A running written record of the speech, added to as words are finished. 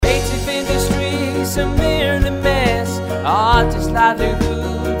piece of merely mess. Artists'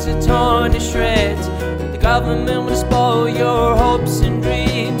 livelihoods are torn to shreds. The government will spoil your hopes and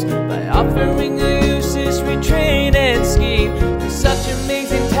dreams by offering a useless retraining scheme. There's such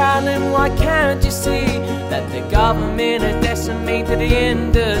amazing talent, why can't you see that the government has decimated the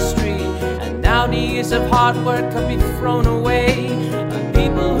industry? And now the years of hard work can be thrown away, and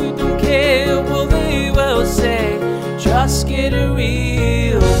people who don't care, well, they will say, just get a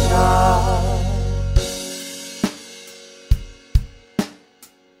real job.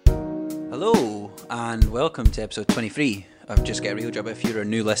 Hello, and welcome to episode 23 of Just Get a Real Job. If you're a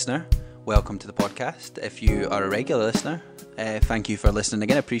new listener, welcome to the podcast. If you are a regular listener, thank you for listening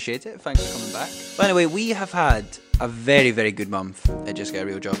again. Appreciate it. Thanks for coming back. But anyway, we have had a very, very good month at Just Get a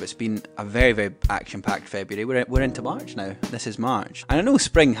Real Job. It's been a very, very action-packed February. We're into March now. This is March. And I know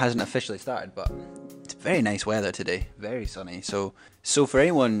spring hasn't officially started, but it's very nice weather today. Very sunny. So for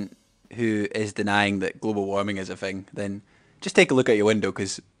anyone who is denying that global warming is a thing, then just take a look out your window,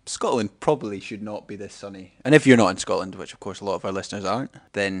 because Scotland probably should not be this sunny. And if you're not in Scotland, which of course a lot of our listeners aren't,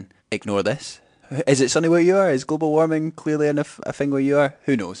 then ignore this. Is it sunny where you are? Is global warming clearly a thing where you are?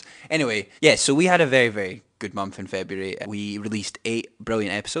 Who knows? Anyway, yeah, so we had a very, very good month in February. We released 8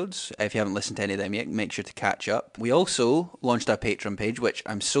 brilliant episodes. If you haven't listened to any of them yet, make sure to catch up. We also launched our Patreon page, which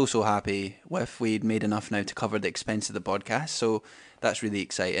I'm so happy with. We'd made enough now to cover the expense of the podcast, so that's really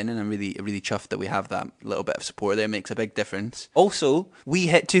exciting, and I'm really chuffed that we have that little bit of support there. It makes a big difference. Also, we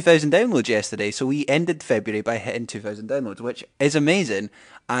hit 2,000 downloads yesterday, so we ended February by hitting 2,000 downloads, which is amazing.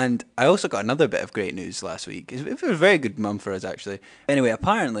 And I also got another bit of great news last week. It was a very good month for us, actually. Anyway,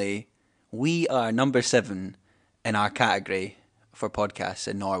 apparently, we are number 7 in our category for podcasts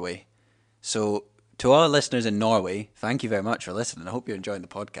in Norway. So, to all listeners in Norway, thank you very much for listening. I hope you're enjoying the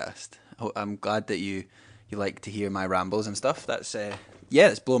podcast. I'm glad that you like to hear my rambles and stuff. That's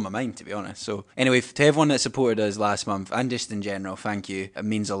it's blown my mind, to be honest. So anyway, to everyone that supported us last month and just in general, thank you. It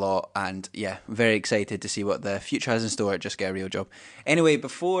means a lot, and yeah, very excited to see what the future has in store at Just Get a Real Job. Anyway,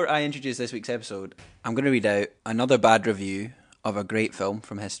 before I introduce this week's episode, I'm going to read out another bad review of a great film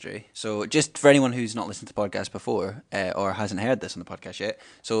from history. So just for anyone who's not listened to the podcast before or hasn't heard this on the podcast yet,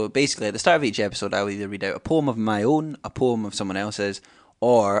 so basically at the start of each episode, I'll either read out a poem of my own, a poem of someone else's,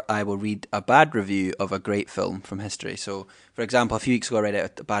 or I will read a bad review of a great film from history. So, for example, a few weeks ago I read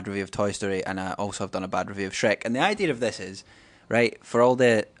out a bad review of Toy Story, and I also have done a bad review of Shrek. And the idea of this is, right, for all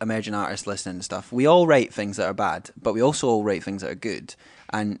the emerging artists listening and stuff, we all write things that are bad, but we also all write things that are good.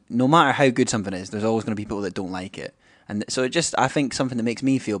 And no matter how good something is, there's always going to be people that don't like it. And so I think something that makes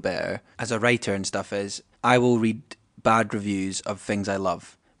me feel better as a writer and stuff is I will read bad reviews of things I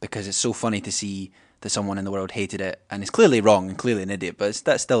love, because it's so funny to see that someone in the world hated it and is clearly wrong and clearly an idiot, but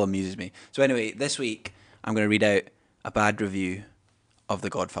that still amuses me. So anyway, this week I'm going to read out a bad review of The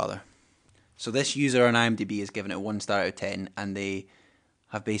Godfather. So this user on IMDb has given it 1 star out of 10, and they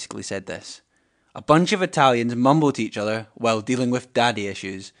have basically said this: a bunch of Italians mumble to each other while dealing with daddy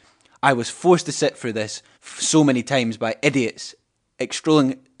issues. I was forced to sit through this so many times by idiots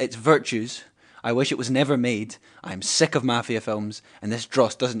extolling its virtues. I wish it was never made. I'm sick of mafia films, and this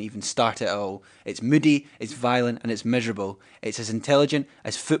dross doesn't even start it at all. It's moody, it's violent, and it's miserable. It's as intelligent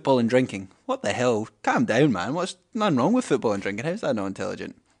as football and drinking. What the hell? Calm down, man. What's nothing wrong with football and drinking? How's that not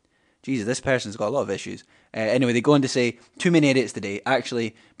intelligent? Jesus, this person's got a lot of issues. Anyway, they go on to say, too many idiots today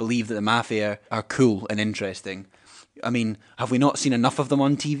actually believe that the mafia are cool and interesting. I mean, have we not seen enough of them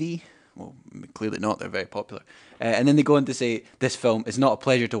on TV? Well, clearly not. They're very popular. And then they go on to say, this film is not a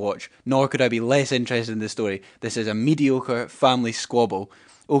pleasure to watch, nor could I be less interested in the story. This is a mediocre family squabble.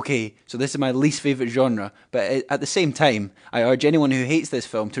 Okay, so this is my least favourite genre, but at the same time, I urge anyone who hates this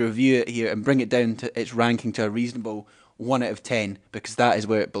film to review it here and bring it down to its ranking to a reasonable 1 out of 10, because that is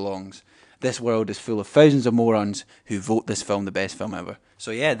where it belongs. This world is full of thousands of morons who vote this film the best film ever. So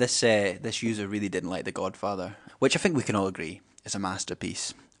yeah, this user really didn't like The Godfather, which I think we can all agree is a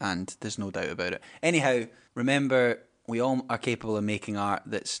masterpiece, and there's no doubt about it. Anyhow, remember, we all are capable of making art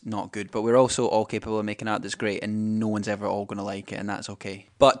that's not good, but we're also all capable of making art that's great, and no one's ever all going to like it, and that's okay.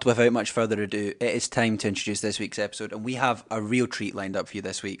 But without much further ado, it is time to introduce this week's episode, and we have a real treat lined up for you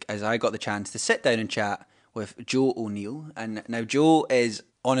this week, as I got the chance to sit down and chat with Joe O'Neill. And now Joe is,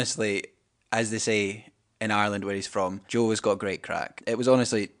 honestly, as they say in Ireland where he's from, Joe has got great crack. It was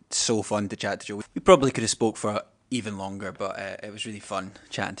honestly so fun to chat to Joe. We probably could have spoke for even longer, but it was really fun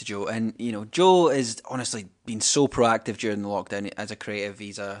chatting to Joe. And you know, Joe has honestly been so proactive during the lockdown as a creative.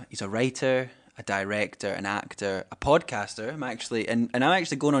 He's a writer, a director, an actor, a podcaster. I'm actually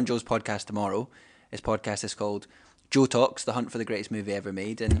going on Joe's podcast tomorrow. His podcast is called Joe Talks: The Hunt for the Greatest Movie Ever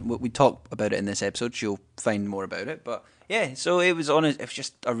Made, and we talk about it in this episode, so you'll find more about it. But Yeah, so it was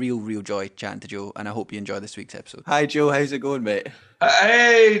just a real joy chatting to Joe, and I hope you enjoy this week's episode. Hi Joe, how's it going, mate?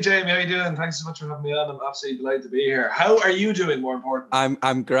 Hey Jamie, how you doing? Thanks so much for having me on. I'm absolutely delighted to be here. How are you doing? More important.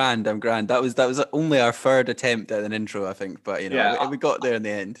 I'm grand. That was only our third attempt at an intro, I think, but we got there in the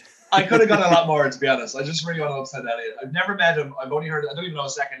end. I could have got a lot more, to be honest. I just really want to upset Elliot. I've never met him. I've only heard. I don't even know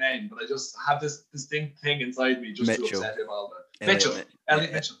his second name, but I just have this distinct thing inside me just Mitchell. to upset him all the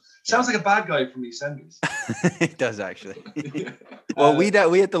Elliot Mitchell. Sounds like a bad guy from EastEnders. It does actually. Well, we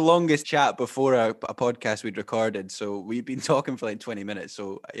had the longest chat before a podcast we'd recorded, so we'd been talking for like 20 minutes.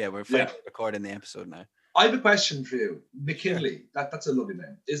 So yeah, we're finally recording the episode now. I have a question for you, McKinley. That's a lovely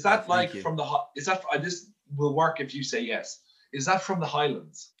name. Is that from the? Is that? This will work if you say yes. Is that from the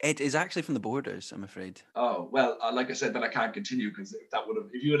Highlands? It is actually from the Borders, I'm afraid. Oh well, like I said, then I can't continue because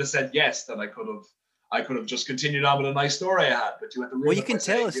if you would have said yes, then I could have just continued on with a nice story I had. But you had to. Well, you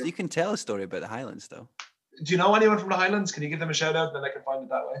can tell a story about the Highlands, though. Do you know anyone from the Highlands? Can you give them a shout out, then I can find it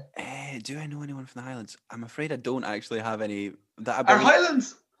that way? Do I know anyone from the Highlands? I'm afraid I don't actually have any.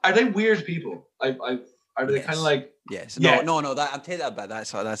 Highlands, are they weird people? Are they kind of like? Yes. No. I'll take that back.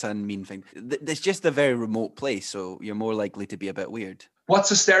 That's a mean thing. It's just a very remote place, so you're more likely to be a bit weird.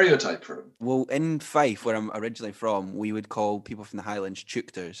 What's a stereotype for them? Well, in Fife, where I'm originally from, we would call people from the Highlands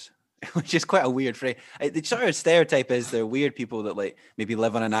chookters, which is quite a weird phrase. The sort of stereotype is they're weird people that like maybe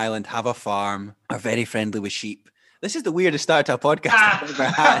live on an island, have a farm, are very friendly with sheep. This is the weirdest start to a podcast I've ever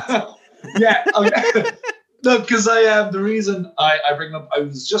had. Yeah. Okay. No, because the reason I bring up, I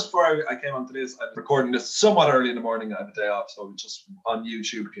was just before I came onto this, I'm recording this somewhat early in the morning. I have a day off, so I was just on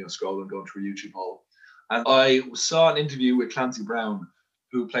YouTube, scrolling, going through a YouTube hole. And I saw an interview with Clancy Brown,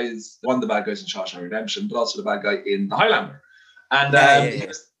 who plays one of the bad guys in Shawshank Redemption, but also the bad guy in The Highlander. And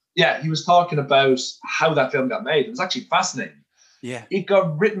he was talking about how that film got made. It was actually fascinating. Yeah. It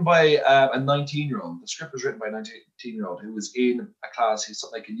got written by a 19-year-old. The script was written by a 19-year-old who was in a class, he's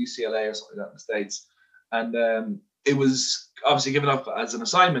something like in UCLA or something like that in the States. And it was obviously given up as an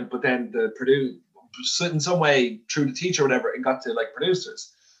assignment, but then in some way through the teacher or whatever, it got to like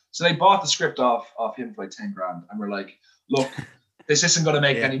producers. So they bought the script off him for like 10 grand and were like, look, this isn't going to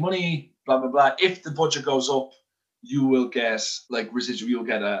make any money, blah, blah, blah. If the budget goes up, you will get like residual, you'll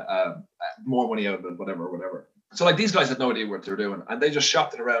get a more money out of it, whatever. So like these guys had no idea what they were doing, and they just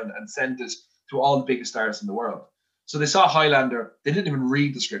shopped it around and sent it to all the biggest stars in the world. So they saw Highlander. They didn't even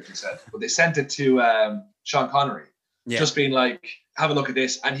read the script, he said, but they sent it to Sean Connery, just being like, have a look at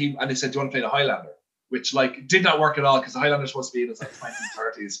this. And they said, do you want to play the Highlander? Which like did not work at all because the Highlander's supposed to be in his like 20s,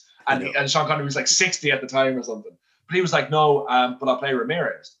 30s. And Sean Connery was like 60 at the time or something. But he was like, no, but I'll play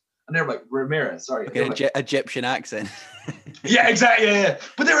Ramirez. And they were like, Ramirez, sorry. Okay, like, Egyptian accent. Yeah, exactly. Yeah.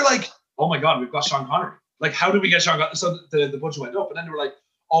 But they were like, oh my God, we've got Sean Connery. Like, how do we get Sean Connery? So the budget went up. And then they were like,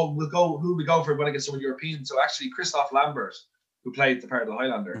 oh, who we go for? We want to get someone European. So actually, Christoph Lambert, who played the part of the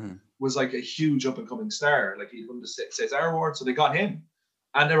Highlander, was like a huge up and coming star. Like he won the César Award, so they got him.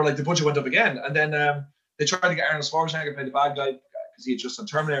 And they were like, the budget went up again. And then they tried to get Arnold Schwarzenegger to play the bad guy because he had just done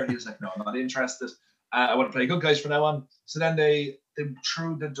Terminator. And he was like, no, I'm not interested. I want to play good guys from now on. So then they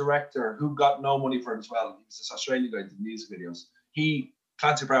threw the director, who got no money for it as well. He was this Australian guy who did music videos.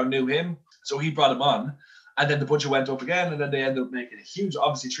 Clancy Brown knew him, so he brought him on. And then the budget went up again, and then they ended up making a huge,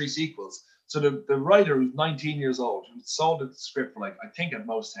 obviously 3 sequels. So the writer, who's 19 years old, who sold the script for like, I think at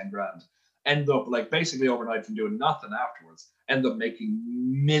most 10 grand, ended up like basically overnight from doing nothing afterwards, ended up making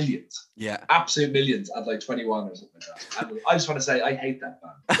millions. Yeah. Absolute millions at like 21 or something like that. And I just want to say, I hate that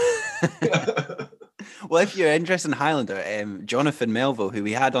band. Well, if you're interested in Highlander, Jonathan Melville, who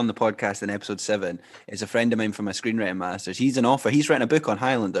we had on the podcast in episode 7, is a friend of mine from my screenwriting masters. He's an author. He's written a book on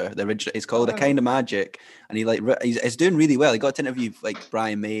Highlander. It's called A Kind of Magic, and he's doing really well. He got to interview like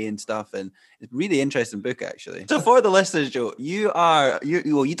Brian May and stuff, and it's a really interesting book actually. So for the listeners, Joe, you've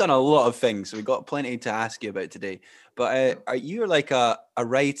done a lot of things, so we've got plenty to ask you about today. But are you like a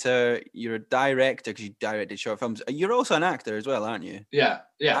writer? You're a director because you directed short films. You're also an actor as well, aren't you? Yeah.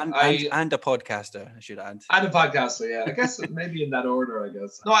 And a podcaster, I should add. And a podcaster, yeah. I guess maybe in that order, I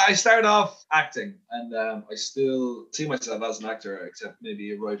guess. No, I started off acting, and I still see myself as an actor, except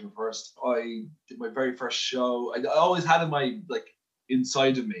maybe a writer first. I did my very first show. I always had in my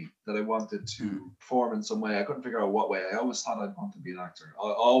inside of me that I wanted to perform in some way. I couldn't figure out what way. I always thought I'd want to be an actor. I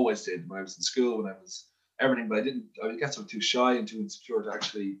always did when I was in school, when I was everything, but I guess I was too shy and too insecure to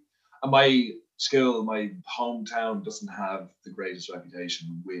actually. And my school, my hometown doesn't have the greatest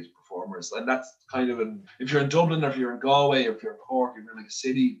reputation with performers, and that's kind of if you're in Dublin, or if you're in Galway, or if you're in Cork, if you're in like a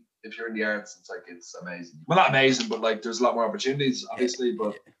city, if you're in the arts, it's amazing. Well, not amazing, but like there's a lot more opportunities, obviously.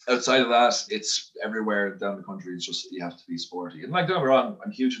 But outside of that, it's everywhere down the country. It's just you have to be sporty. And like don't get me wrong,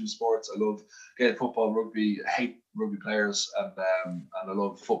 I'm huge into sports. I love getting football, rugby. I hate rugby players, and I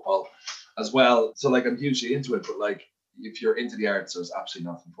love football as well. So like I'm hugely into it, but like if you're into the arts, there's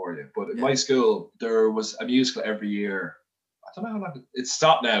absolutely nothing for you. But in my school, there was a musical every year. I don't know how long it's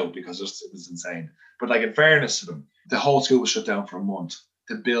stopped now because it was insane. But like in fairness to them, the whole school was shut down for a month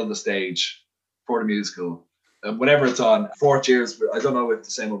to build the stage for the musical. Whenever it's on, fourth years, I don't know if it's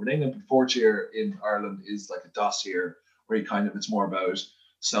the same over in England, but fourth year in Ireland is like a DOS year where it's more about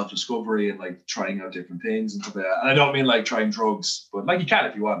self-discovery and like trying out different things and stuff like that. And I don't mean like trying drugs, but like you can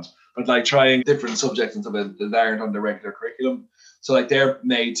if you want, but like trying different subjects and stuff that aren't on the regular curriculum. So like they're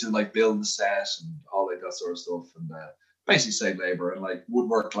made to like build the set and all like that sort of stuff, and basically save labor. And like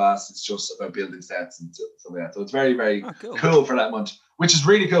woodwork class, it's just about building sets and stuff like that. So it's very, very cool for that month, which is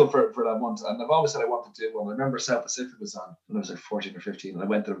really cool for that month. And I've always said I wanted to do one. I remember South Pacific was on when I was like 14 or 15, and I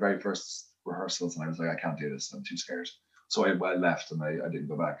went to the very first rehearsals and I was like, I can't do this, I'm too scared. So I left and I didn't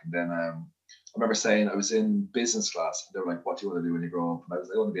go back. And then I remember saying I was in business class and they were like, what do you want to do when you grow up? And I was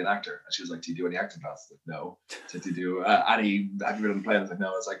like, I want to be an actor. And she was like, do you do any acting classes? Like, no. Did you do have you been on the play? I was like, no.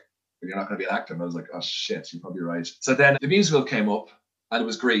 I was like, you're not going to be an actor. And I was like, oh shit, you're probably right. So then the musical came up and it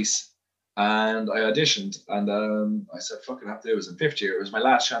was Grease. And I auditioned and I said, fuck it, I have to do it. It was in fifth year. It was my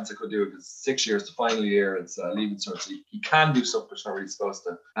last chance I could do it because 6 years, the final year, it's leaving cert. So you can do stuff, but you're not really supposed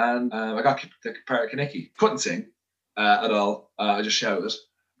to. And I got the part of Kaneki. Couldn't sing at all. I just shouted.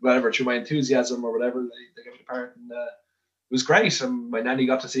 Whatever, through my enthusiasm or whatever, they gave me the part. And it was great. And my nanny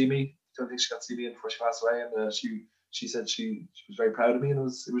got to see me. I don't think she got to see me before she passed away. And she said she was very proud of me and it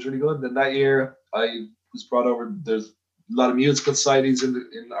was really good. And then that year I was brought over. There's a lot of musical societies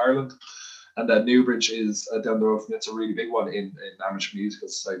in Ireland. And Newbridge is down the road from it. It's a really big one in amateur musical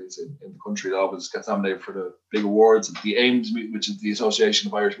societies in the country. It always gets nominated for the big awards. The AIMS, which is the Association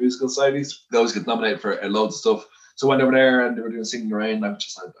of Irish Musical Societies, they always get nominated for loads of stuff. So I went over there and they were doing Singing in the Rain. I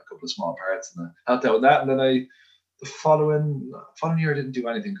just had a couple of small parts and I helped out with that. And then the following year I didn't do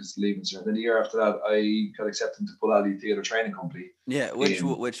anything because of leaving. And then the year after that I got accepted to Pullally Theatre Training Company. Yeah, which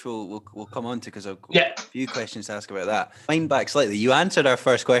we'll come on to because I've got a few questions to ask about that. Mind back slightly. You answered our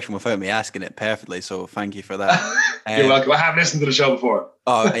first question without me asking it perfectly, so thank you for that. You're welcome. I have listened to the show before.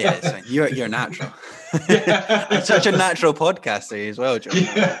 Oh yeah, it's fine. You're natural. I'm such a natural podcaster as well, Joe.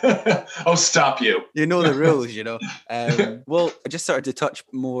 Yeah. Oh, stop you. You know the rules, you know. Well, I just started to touch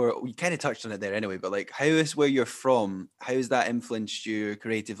more. We kind of touched on it there anyway, but like, how is where you're from? How has that influenced you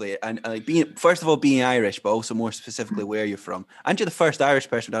creatively? And like first of all, being Irish, but also more specifically where you're from. And you're the first Irish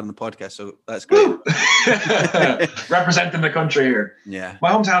person we've had on the podcast, so that's great. Representing the country here. Yeah.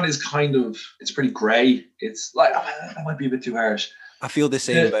 My hometown is it's pretty grey. It's like, that might be a bit too harsh. I feel the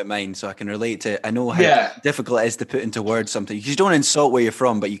same about mine, so I can relate to it. I know how difficult it is to put into words something. You don't insult where you're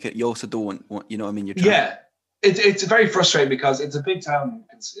from, but you also don't want, you know what I mean? You're trying It's very frustrating because it's a big town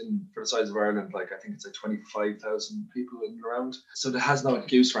for the size of Ireland. Like I think it's like 25,000 people in and around. So there has no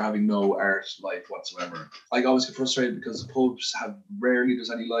excuse for having no art life whatsoever. I always get frustrated because the pubs rarely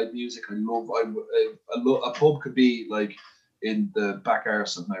there's any live music. A pub could be like in the back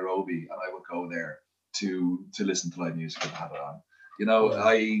arse of Nairobi, and I would go there to listen to live music and have it on. You know,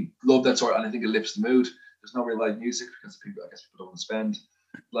 I love that sort, and I think it lifts the mood. There's no real live music because people don't want to spend.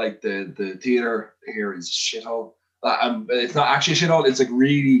 Like the theatre here is a shithole. It's not actually a shithole. It's like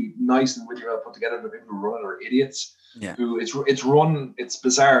really nice and really well put together. The people who run it are idiots. Yeah. Who it's run. It's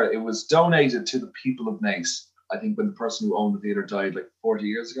bizarre. It was donated to the people of Naas. I think when the person who owned the theatre died like 40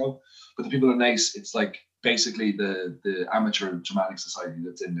 years ago. But the people of Naas, it's like basically the amateur dramatic society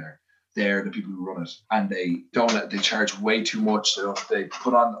that's in there. They're the people who run it, and they charge way too much. They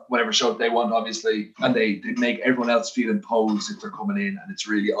put on whatever show they want, obviously, and they make everyone else feel imposed if they're coming in, and it's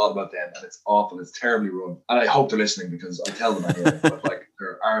really all about them, and it's awful. It's terribly run, and I hope they're listening because I tell them anyway, but like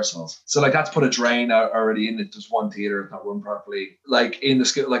they're arseholes. So like that's put a drain out already in it. Just one theatre not run properly. Like in the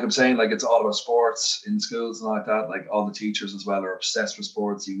school, like I'm saying, like it's all about sports in schools and all like that. Like all the teachers as well are obsessed with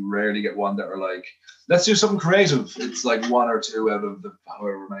sports. You rarely get one that are like, let's do something creative. It's like one or two out of the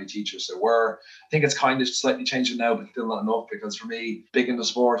however many teachers there were. I think it's kind of slightly changing now, but still not enough because for me, big into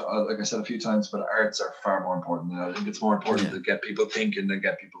sport, like I said a few times, but arts are far more important now. I think it's more important to get people thinking than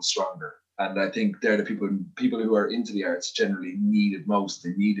get people stronger. And I think they're the people who are into the arts generally need it most.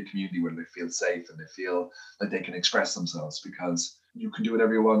 They need a community where they feel safe and they feel like they can express themselves, because you can do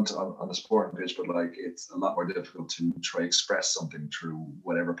whatever you want on a sporting pitch, but like it's a lot more difficult to try express something through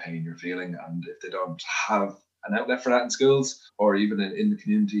whatever pain you're feeling. And if they don't have an outlet for that in schools or even in the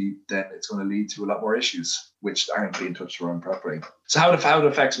community, then it's going to lead to a lot more issues which aren't being touched around properly. So how it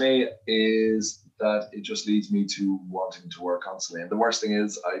affects me is that it just leads me to wanting to work constantly. And the worst thing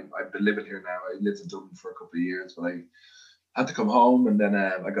is I've been living here now. I lived in Dublin for a couple of years, but I had to come home, and then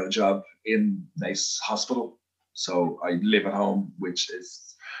I got a job in Naas Hospital. So I live at home, which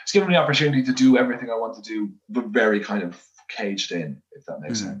is, it's given me the opportunity to do everything I want to do, but very kind of caged in, if that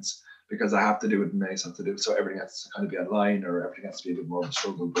makes sense. Because I have to do it and I have to do it. So everything has to kind of be online, or everything has to be a bit more of a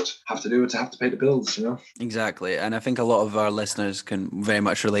struggle, but have to do it to have to pay the bills, you know? Exactly. And I think a lot of our listeners can very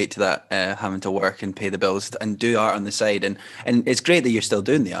much relate to that, having to work and pay the bills and do art on the side. And it's great that you're still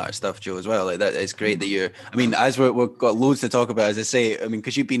doing the art stuff, Joe, as well. Like that, it's great that you're, I mean, as we've got loads to talk about, as I say, I mean,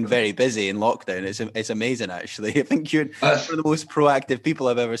 because you've been very busy in lockdown. It's amazing, actually. I think you're one of the most proactive people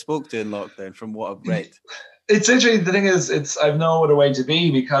I've ever spoke to in lockdown, from what I've read. It's interesting. The thing is, I've no other way to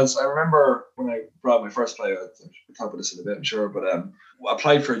be, because I remember when I brought my first play, we'll talk about this in a bit, I'm sure, but I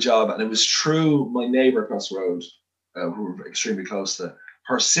applied for a job, and it was through my neighbour across the road, who were extremely close to,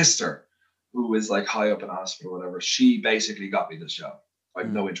 her sister, who was like high up in hospital or whatever. She basically got me this job. I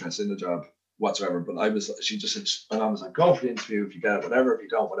had no interest in the job whatsoever, but she just said, my mom was like, go for the interview, if you get it, whatever, if you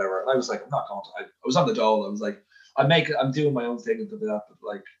don't, whatever. And I was like, I'm not going to. I was on the dole. I was like, I'm doing my own thing and stuff like that, but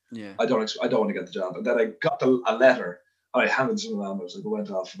like, I don't want to get the job. And then I got a letter, and I handed it to my mom. I was like, I went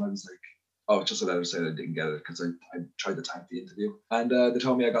off, and I was like, oh, just a letter saying I didn't get it, because I tried to tank the interview. And they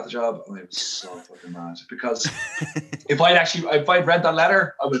told me I got the job, and I was so fucking mad, because if I'd read that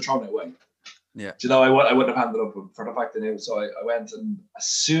letter, I would have thrown it away. Yeah. Do you know, I wouldn't have handed it up for the fact that it was. So I went, and as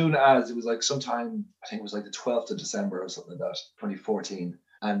soon as it was like sometime, I think it was like the 12th of December or something like that, 2014.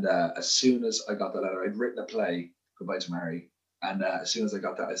 And as soon as I got the letter, I'd written a play, Goodbye to Mary. And as soon as I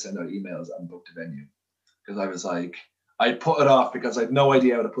got that, I sent out emails and booked a venue, because I was like, I put it off because I had no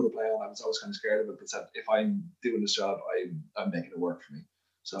idea how to put a play on. I was always kind of scared of it, but said, if I'm doing this job, I'm making it work for me.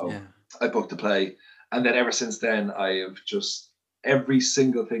 So I booked the play. And then ever since then, I have just, every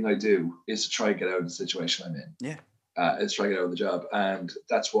single thing I do is to try and get out of the situation I'm in. Yeah. It's try to get out of the job. And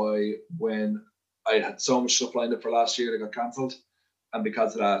that's why when I had so much stuff lined up for last year that got cancelled, and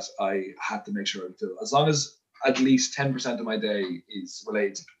because of that, I had to make sure I do it. As long as at least 10% of my day is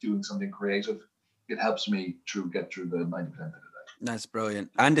related to doing something creative, it helps me get through the 90% of the day. That's brilliant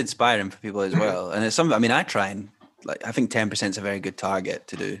and inspiring for people as well. And it's something, I mean, I try and, like, I think 10% is a very good target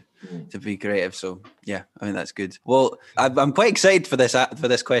to do, to be creative. So yeah, I mean, that's good. Well, I'm quite excited for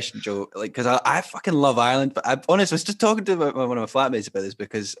this question, Joe, like, because I fucking love Ireland. But I honestly was just talking to one of my flatmates about this,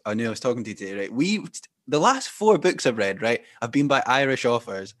 because I knew I was talking to you today, right? The last 4 books I've read, right, have been by Irish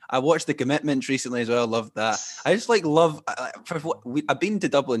authors. I watched The Commitments recently as well. Loved that. I just I've been to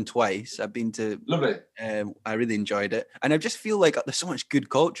Dublin twice. I've been to lovely. I really enjoyed it, and I just feel like there's so much good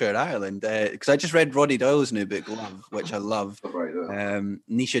culture in Ireland. Because I just read Roddy Doyle's new book, Love, which I love.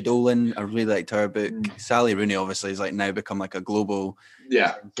 Nisha Dolan, I really liked her book. Sally Rooney obviously has like now become like a global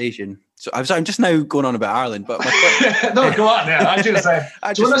sensation. So I'm just now going on about Ireland, but no, go on. Yeah, I do the same. Do you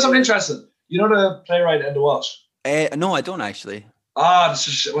want to know something interesting? You know the playwright Enda Walsh? No, I don't actually.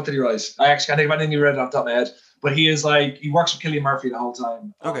 What did he write? I actually can't think of anything he read off the top of my head. But he is like, he works with Cillian Murphy the whole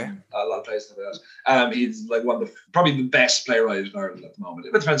time. Okay. A lot of plays like that. He's like one of the, probably the best playwright in Ireland at the moment.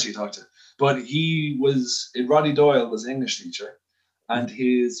 It depends who you talk to. But Roddy Doyle was an English teacher. And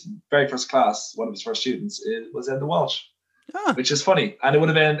his very first class, one of his first students, was Enda Walsh. Which is funny. And it would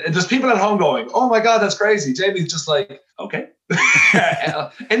have been, there's people at home going, oh my God, that's crazy. Jamie's just like, okay.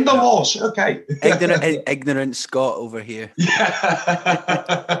 In the Walsh, okay. Ignorant Scott over here.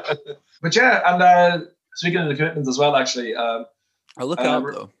 Yeah. But yeah, and speaking of The Commitments as well, actually. I'll look it up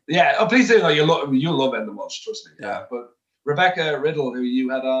though. Yeah, please do. You'll love Enda Walsh, trust me. Yeah. But Rebecca Riddle, who you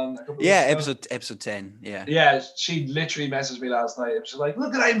had on a couple of weeks ago, episode 10. Yeah. Yeah, she literally messaged me last night and she's like,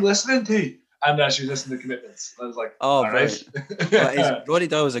 look what I'm listening to. And she was listening to Commitments. I was like, all right. Roddy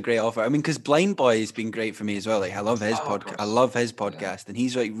Doyle was a great offer. I mean, because Blind Boy has been great for me as well. Like, I love his podcast. I love his podcast. And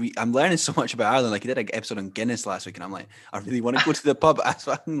he's like, I'm learning so much about Ireland. Like, he did an episode on Guinness last week, and I'm like, I really want to go to the pub. I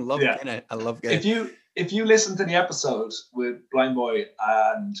love Guinness. I love Guinness. If you listen to the episode with Blind Boy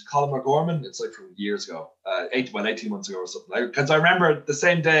and Colin O'Gorman, it's like from years ago, 18 months ago or something. Because I remember the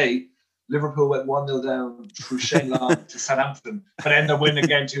same day, Liverpool went 1-0 down through Shane Long to Southampton, but ended up winning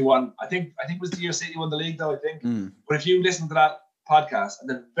again 2-1. I think it was the year City won the league, though, I think. But if you listen to that podcast, at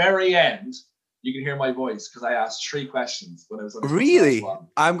the very end, you can hear my voice, because I asked 3 questions when I was on the Really?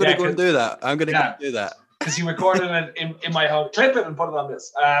 I'm going to go and do that. I'm going to go and do that. Because he recorded it in my home. Clip it and put it on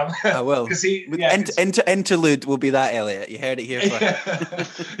this. I will. Interlude will be that, Elliot. You heard it here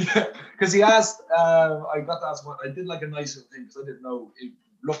first. Because he asked, I got to ask one. I did like a nice little thing, because I didn't know.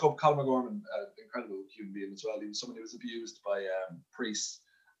 Look up Colin O'Gorman, incredible human being as well. He was someone who was abused by priests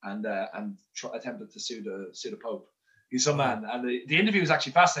and attempted to sue the Pope. He's some man. And the interview was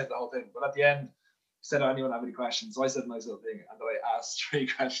actually fascinating, the whole thing. But at the end, he said, anyone have any questions? So I said a nice little thing, and then I asked 3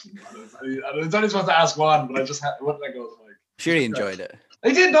 questions. I was only supposed to ask one, but I just wouldn't let go of the mic. Sure, he enjoyed it.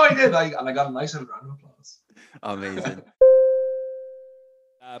 I did. No, I did. And I got a nice little round of applause. Amazing.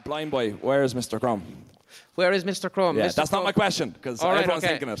 Blind boy, where is Mr. Crumb? Where is Mr. Crumb? Yeah, Mr. that's Crumb. not my question, because All right, everyone's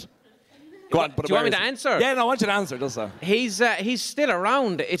okay. thinking it. Go on, but Do you want me where to is answer? he? Yeah, no, I want you to answer, does that? He's still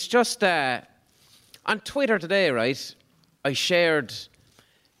around. It's just on Twitter today, right? I shared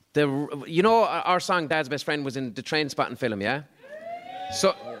our song "Dad's Best Friend" was in the Trainspotting film, yeah.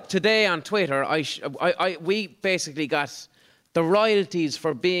 So today on Twitter, we basically got the royalties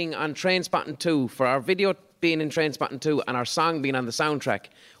for being on Trainspotting 2, for our video being in Trainspotting 2 and our song being on the soundtrack.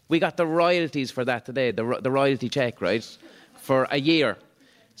 We got the royalties for that today, the royalty check, right, for a year.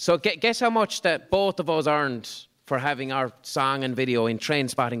 So guess how much that both of us earned for having our song and video in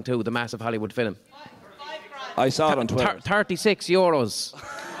Trainspotting 2, the massive Hollywood film. I saw it on Twitter. €36.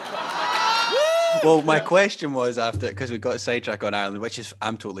 Well, my question was after, because we got a sidetrack on Ireland, which is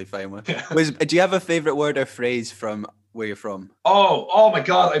I'm totally fine with. Do you have a favourite word or phrase from where you're from? Oh my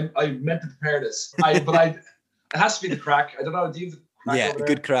God! I meant to prepare this. It has to be the crack. I don't know. Do you have the crack? Yeah, over there?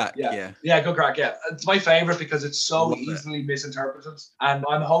 good crack. Yeah, good crack. Yeah, it's my favorite because it's so easily misinterpreted, and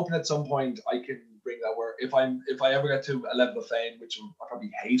I'm hoping at some point I can bring that word. If I ever get to a level of fame, which I probably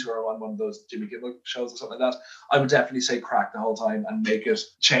hate, or on one of those Jimmy Kimmel shows or something like that, I would definitely say crack the whole time and make it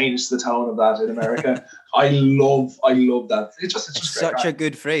change the tone of that in America. I love that. It's just such great a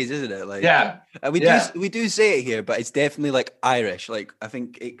good phrase, isn't it? Like, yeah. We do say it here, but it's definitely like Irish. Like, I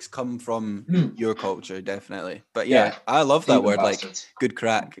think it's come from your culture, definitely. But yeah, I love that word, bastards. like good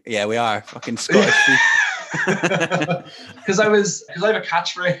crack. Yeah, we are fucking Scottish. Because I have a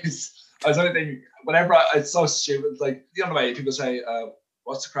catchphrase. I was only thinking, whenever it's so stupid, like the other way people say,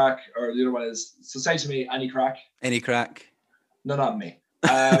 what's the crack? Or the other one is, so say to me, any crack? Any crack? No, not me.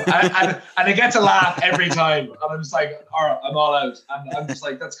 And it gets a laugh every time. And I'm just like, all right, I'm all out. And I'm just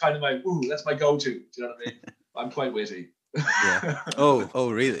like, that's kind of that's my go-to. Do you know what I mean? I'm quite witty. Yeah.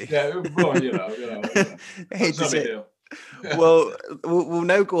 Oh, really? Yeah, well, you know. I hate to No say big it. deal. Well, we'll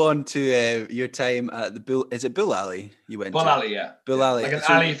now go on to your time at the Bull. Is it Bull Alley you went Bull to? Alley, yeah. Bull Alley. Like an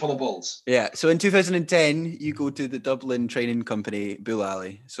alley full of bulls. Yeah. So in 2010, you go to the Dublin training company, Bull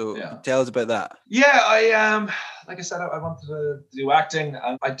Alley. So tell us about that. Yeah, I like I said, I wanted to do acting,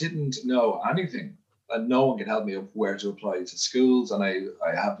 and I didn't know anything, and no one could help me of where to apply to schools, and I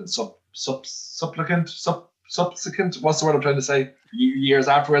have been subsequent. What's the word I'm trying to say? Years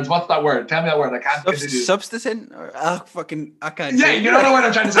afterwards. What's that word? Tell me that word. I can't continue. Substitute? Or I can't. Yeah, you know the word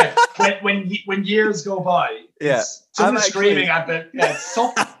I'm trying to say. When years go by, yeah, someone's screaming at the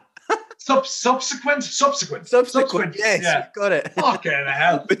subsequent. Yes, yeah. Got it. Fucking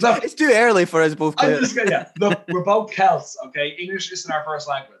hell. But look, it's too early for us both. Look, we're both Celts, okay? English isn't our first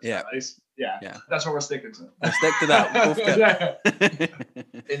language. Yeah. Right? Yeah. That's what we're sticking to. I'll stick to that. Both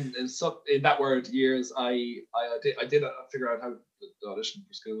in that word, years, I did figure out how to audition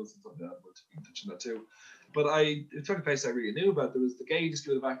for schools and something like that. We're touching that too. But it took a place I really knew about. There was the Gaiety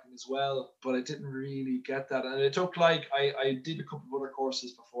School of Acting as well, but I didn't really get that. And it took I did a couple of other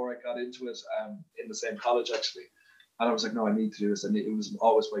courses before I got into it, in the same college actually. And I was like, no, I need to do this. And it was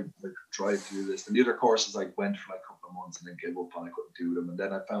always my drive to do this. And the other courses I went for like a couple of months and then gave up and I couldn't do them. And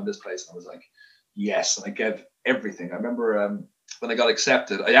then I found this place and I was like, yes. And I gave everything. I remember when I got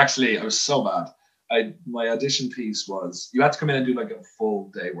accepted, I was so mad. My audition piece was, you had to come in and do like a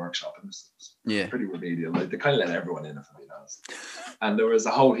full day workshop, and it was pretty remedial. Like they kind of let everyone in, if I'm being honest. And there was a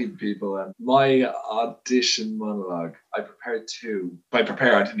whole heap of people. And my audition monologue, I prepared two. By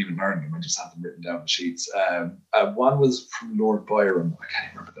prepare, I didn't even learn them. I just had them written down on sheets. One was from Lord Byron. I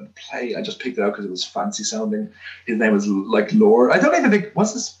can't even remember the play. I just picked it out because it was fancy sounding. His name was like Lord. I don't even think,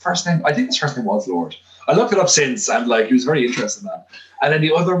 what's his first name? I think his first name was Lord. I looked it up since, and he was very interested in that. And then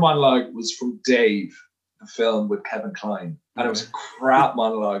the other monologue was from Dave, the film with Kevin Kline. And it was a crap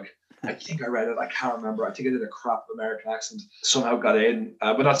monologue. I think I read it. I can't remember. I think I did a crap American accent. Somehow got in.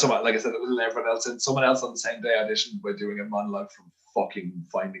 But not so much. Like I said, it was everyone else. And someone else on the same day auditioned by doing a monologue from fucking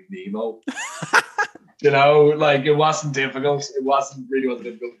Finding Nemo. It wasn't difficult. It wasn't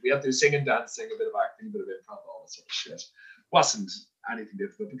difficult. We had to do singing, dancing, a bit of acting, a bit of improv, all that sort of shit. Wasn't anything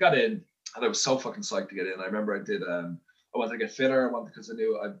difficult. We got in, and I was so fucking psyched to get in. I remember I did... I wanted to get fitter. Because I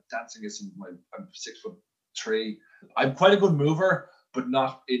knew dancing isn't I'm 6'3". I'm quite a good mover, but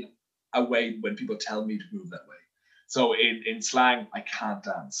not in a way when people tell me to move that way. So in slang, I can't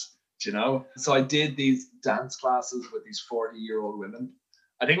dance. So I did these dance classes with these 40-year-old women.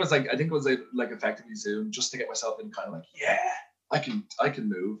 I think it was effectively Zoom, just to get myself in kind of like, yeah, I can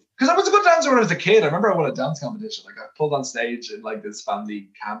move. Because I was a good dancer when I was a kid. I remember I won a dance competition. I pulled on stage in this family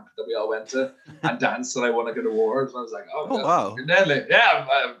camp that we all went to and danced, and I won a good award. And I was like, oh wow, you're deadly. Yeah,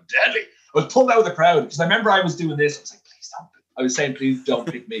 I'm deadly. I was pulled out of the crowd because I remember I was doing this. I was like, please don't. I was saying, please don't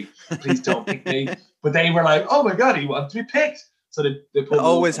pick me. Please don't pick me. But they were like, oh my God, he wanted to be picked. So they put It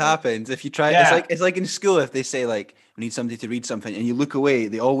always happens. If you try, Yeah. it's like in school, if they say like, we need somebody to read something and you look away,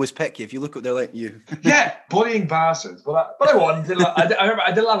 they always pick you. If you look up, they're like you. Yeah, bullying bastards. But I won. I remember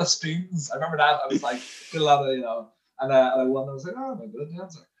I did a lot of spoons. I remember that. I was like, did a lot of, and I won. I was like, oh, I'm a good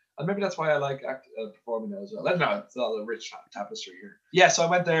dancer. And maybe that's why I like performing now as well. I don't know. It's all a rich tapestry here. Yeah, so I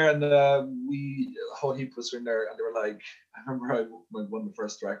went there and a whole heap was in there. And they were like, I remember one of the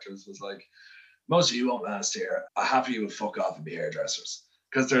first directors was like, most of you won't last here. Half of you will fuck off and be hairdressers.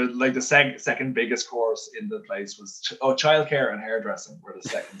 Because they're like the second biggest course in the place was childcare and hairdressing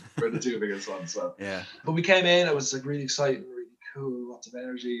were the two biggest ones. So Yeah. But we came in, it was like really exciting, really cool, lots of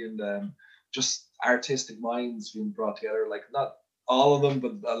energy and just artistic minds being brought together. Like not all of them,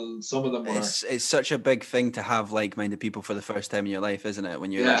 but some of them were. It's such a big thing to have like-minded people for the first time in your life, isn't it?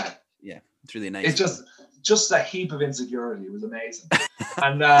 When you're it's really nice. It's just a heap of insecurity. It was amazing.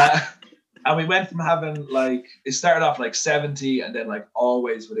 And we went from having like, it started off like 70 and then like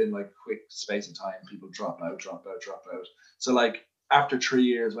always within like quick space of time, people drop out. So like after 3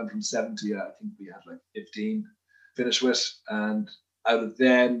 years, went from 70, I think we had like 15 finished with. And out of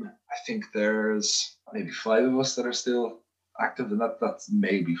them, I think there's maybe 5 of us that are still active. And that's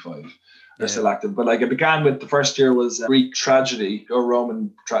maybe 5. They're still active. But like it began with the first year was Greek tragedy or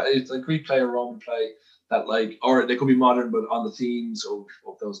it's like Greek play or Roman play. That like, or they could be modern, but on the themes of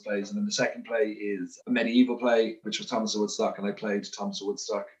those plays. And then the second play is a medieval play, which was Thomas of Woodstock, and I played Thomas of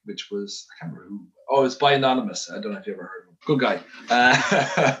Woodstock, which was, I can't remember who. Oh, it's by Anonymous. I don't know if you ever heard of him. Good guy.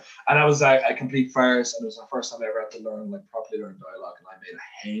 And I was a complete farce, and it was the first time I ever had to properly learn dialogue, and I made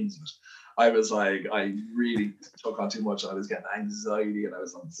a hames of it. I was like, I really took on too much. I was getting anxiety and I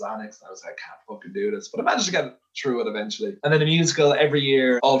was on Xanax and I was like, I can't fucking do this. But I managed to get through it eventually. And then the musical every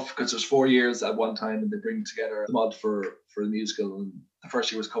year, because there's 4 years at one time and they bring together the mod for the musical. And the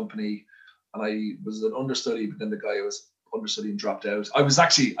first year was Company and I was an understudy, but then the guy who was understudying dropped out. I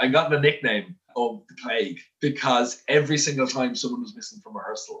got the nickname of the Plague because every single time someone was missing from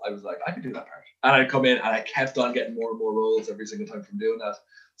rehearsal, I was like, I could do that part. And I'd come in and I kept on getting more and more roles every single time from doing that.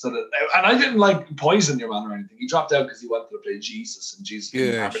 And I didn't like poison your man or anything. He dropped out because he wanted to play Jesus and Jesus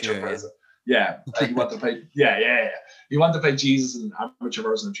in amateur version. Yeah, he wanted to play. Yeah. He wanted to play Jesus in an amateur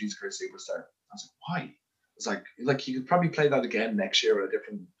version of Jesus Christ Superstar. I was like, why? It's like he could probably play that again next year with a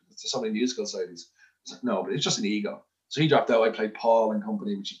different. So many musical sides. It's like no, but it's just an ego. So he dropped out. I played Paul and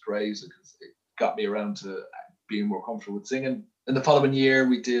Company, which is great because it got me around to being more comfortable with singing. In the following year,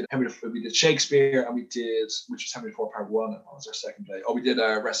 we did Shakespeare, and which was Henry IV Part 1, and that was our second play. We did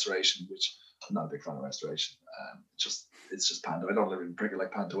Restoration, which I'm not a big fan of Restoration. It's just Panto. I don't really bring it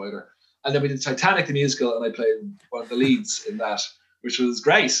like Panto either. And then we did Titanic the musical, and I played one of the leads in that, which was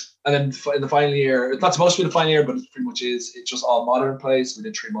great. And then in the final year, it's not supposed to be the final year, but it pretty much is. It's just all modern plays. We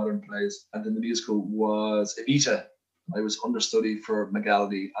did 3 modern plays, and then the musical was Evita. I was understudy for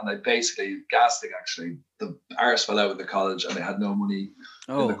McGalady, and I basically Gastick actually. The arse fell out of the college, and they had no money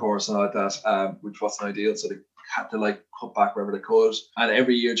in the course and all like that, which wasn't ideal. So they had to like cut back wherever they could. And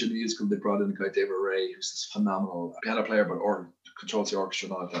every year during the musical, they brought in a guy, David Ray, who's this phenomenal piano player, but controls the orchestra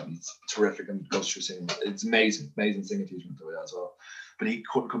and all like that. And he's terrific and goes through singing. It's amazing singing teaching to it as well. But he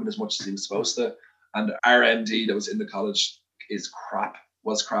couldn't come in as much as he was supposed to. And our MD that was in the college was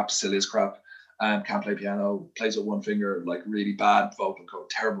crap, still is crap. Can't play piano, plays with one finger, like really bad vocal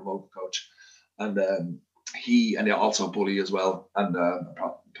coach, terrible vocal coach. And they also bully as well. And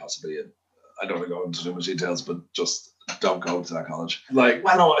possibly, I don't want to go into too much details, but just don't go to that college. Like,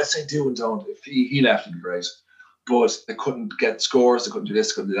 well, no, I say do and don't. If he left, it'd be great. But they couldn't get scores, they couldn't do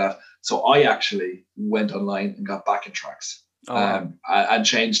this, couldn't do that. So I actually went online and got backing tracks. And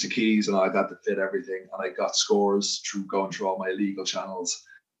changed the keys and all like that to fit everything. And I got scores through going through all my illegal channels.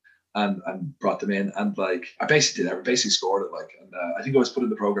 And brought them in, and like I basically scored it, like, and I think I was put in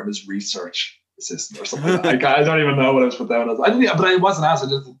the program as research assistant or something. Like that. I don't even know what I was put down as. But I wasn't asked. I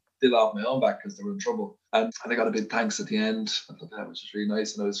just did it off my own back because they were in trouble, and I got a big thanks at the end. I thought that was just really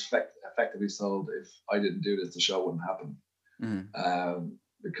nice, and I was effectively told if I didn't do this, the show wouldn't happen.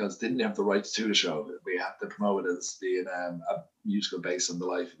 Because they didn't have the rights to the show. We had to promote it as being a musical based on the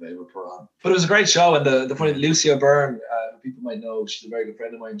life of Ava Peron. But it was a great show, and the funny Lucia Byrne, people might know, she's a very good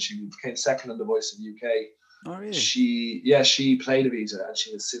friend of mine. She came second on The Voice of the UK. Oh, really? She played Evita, and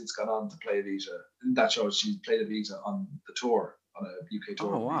she has since gone on to play Evita. In that show, she played Evita on the tour, on a UK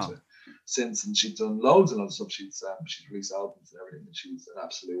tour. Oh, wow. Evita since, and she's done loads and other stuff. She's released albums and everything, and she's an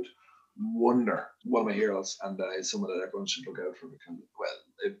absolute wonder, one of my heroes, and it's someone that everyone should look out for because,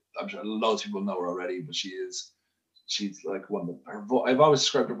 well, I'm sure loads of people know her already, but she's like one of her I've always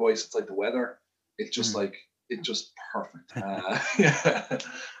described her voice, it's like the weather. It's just like, it's just perfect.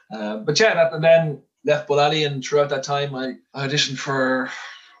 But yeah, and then left Bullally, and throughout that time I auditioned for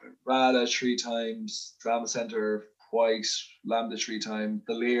RADA 3 times, Drama Centre twice, Lambda 3 times,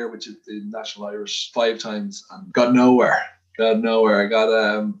 the Lear, which is the National Irish, 5 times, and got nowhere. I got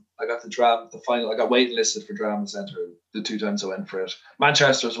the final. I got waitlisted for Drama Centre the 2 times I went for it.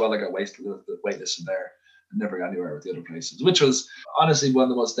 Manchester as well. I got waitlisted there. I never got anywhere with the other places, which was honestly one of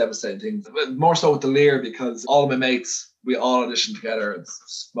the most devastating things. More so with the Lear, because all of my mates, we all auditioned together, and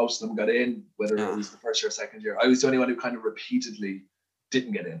most of them got in, whether it was the first year or second year. I was the only one who kind of repeatedly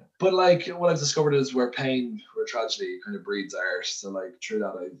didn't get in. But like, what I've discovered is where tragedy kind of breeds art. So like through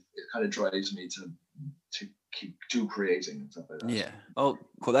that, it kind of drives me to keep creating and stuff like that. Yeah. Oh,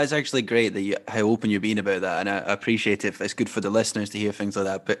 cool. That's actually great how open you're being about that, and I appreciate it. It's good for the listeners to hear things like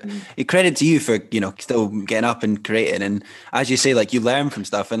that. But credit to you for still getting up and creating. And as you say, like, you learn from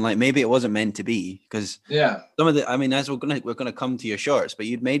stuff, and like maybe it wasn't meant to be, because some of the, I mean, as we're gonna come to your shorts, but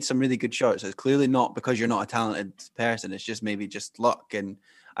you'd made some really good shorts. It's clearly not because you're not a talented person. It's just maybe just luck, and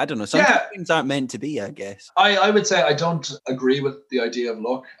I don't know. Sometimes things aren't meant to be, I guess. I would say I don't agree with the idea of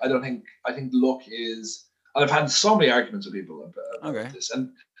luck. I think luck is. And I've had so many arguments with people about this. And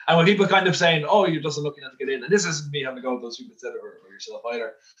when people kind of saying, oh, you're just lucky enough to get in. And this isn't me having to go with those people that said it or yourself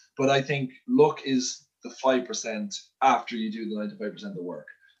either. But I think luck is the 5% after you do the 95% of the work.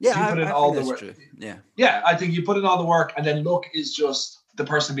 Yeah, so you put in all the work. True. Yeah. Yeah, I think you put in all the work, and then luck is just the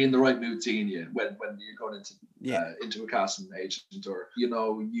person being in the right mood seeing you when you're going into a casting agent, or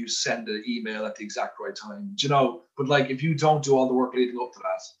you send an email at the exact right time. But like, if you don't do all the work leading up to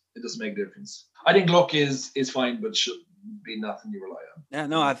that, it doesn't make a difference. I think luck is fine, but should be nothing you rely on. Yeah,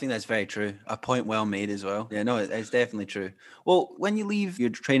 no, I think that's very true. A point well made as well. Yeah, no, it's definitely true. Well, when you leave your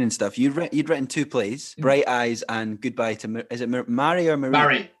training stuff, you'd written 2 plays, Bright Eyes and Goodbye to, is it Mary or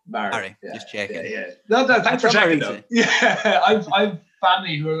Marie? Mary. Yeah, just checking. Yeah. No, thanks for checking though. Yeah, I've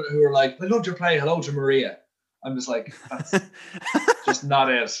family who are like, I loved your play, hello to Maria. I'm just like, that's just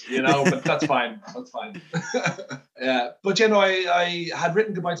not it, but that's fine. That's fine. Yeah. But, I had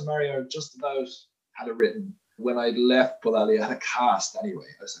written Goodbye to Mary, or just about had it written. When I left Bullally, I had a cast anyway.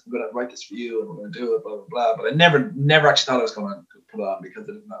 I was like, I'm going to write this for you, and we're going to do it, blah, blah, blah. But I never actually thought I was going to put it on, because I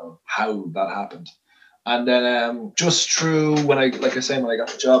didn't know how that happened. And then just through when I got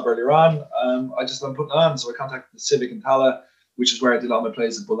the job earlier on, I just started putting it on. So I contacted the Civic in Tala, which is where I did all my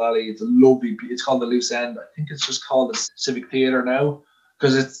plays at Bullally. It's called the Loose End. I think it's just called the Civic Theatre now,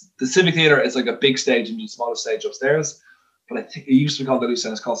 because the Civic Theatre is like a big stage and a smaller stage upstairs. But I think it used to be called the Loose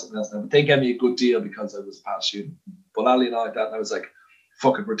End. It's called something else now. But they gave me a good deal because I was a past student, Bullally and all like that. And I was like,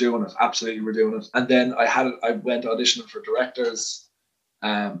 fuck it, we're doing it. Absolutely, we're doing it. And then I went auditioning for directors.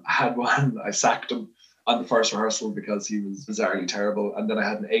 I had one, I sacked him on the first rehearsal because he was bizarrely terrible. And then I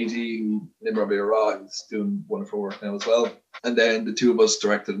had an AD who, Nim Robbie Raw, who's doing wonderful work now as well. And then the 2 of us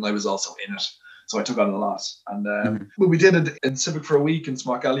directed, and I was also in it. So I took on a lot. And we did it in Civic for a week, in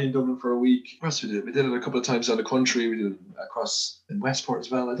Smock Alley in Dublin for a week. What else we did? We did it a couple of times around the country. We did it across in Westport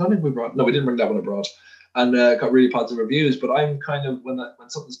as well. I don't think we didn't bring that one abroad. And got really positive reviews. But I'm kind of, when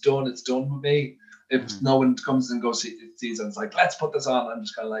something's done, it's done with me. If no one comes and goes sees it, it's like, let's put this on. I'm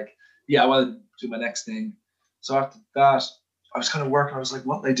just kind of like, yeah, I want to do my next thing. So after that, I was kind of working. I was like,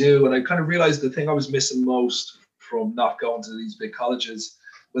 what do I do? And I kind of realized the thing I was missing most from not going to these big colleges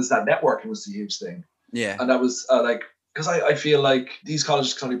was that networking was the huge thing. Yeah. And that was because I feel like these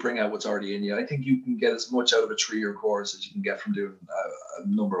colleges can only bring out what's already in you. I think you can get as much out of a 3-year course as you can get from doing a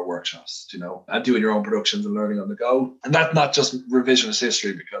number of workshops, and doing your own productions and learning on the go. And that's not just revisionist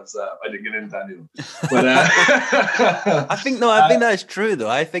history, because I didn't get into that either. But I think that's true though.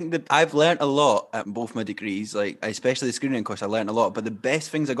 I think that I've learned a lot at both my degrees, like especially the screenwriting course. I learned a lot, but the best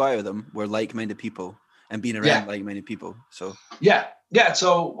things I got out of them were like-minded people and being around like-minded people. So yeah.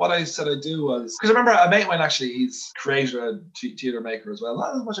 So what I said I'd do was, because I remember a mate of mine, actually, he's creator and theatre maker as well.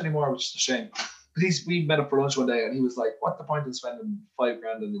 Not as much anymore, which is a shame. But we met up for lunch one day, and he was like, "What's the point in spending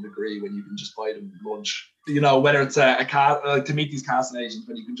 $5,000 in a degree when you can just buy them lunch? Whether it's to meet these casting agents,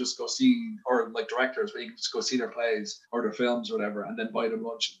 when you can just go see, or like directors, when you can just go see their plays or their films or whatever, and then buy them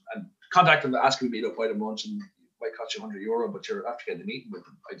lunch and contact them, ask them to meet up, buy them lunch, and might cost you €100, but you're after getting a meeting with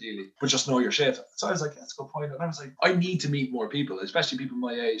them, ideally. But just know your shit." So I was like, that's a good point. And I was like, I need to meet more people, especially people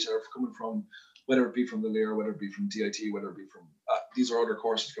my age that are coming from, whether it be from the Lear, whether it be from DIT, whether it be from these are other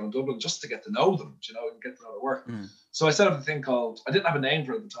courses from Dublin, just to get to know them, and get to know their work. So I set up a thing called, I didn't have a name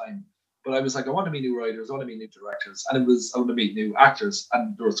for it at the time, but I was like, I want to meet new writers, I want to meet new directors, and I want to meet new actors.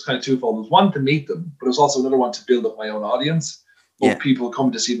 And there was kind of twofold. There was one, to meet them, but it was also another one to build up my own audience, of people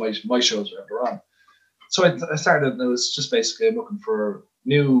come to see my shows whenever I'm on. So I started, and it was just basically, I'm looking for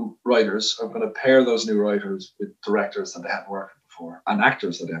new writers. I'm going to pair those new writers with directors that they hadn't worked with before and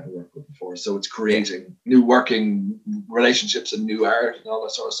actors that I haven't worked with before. So it's creating new working relationships and new art and all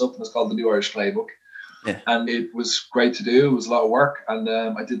that sort of stuff. And it's called the New Irish Playbook. Yeah. And it was great to do. It was a lot of work. And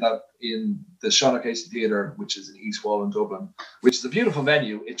I did that in the Sean O'Casey Theatre, which is in East Wall in Dublin, which is a beautiful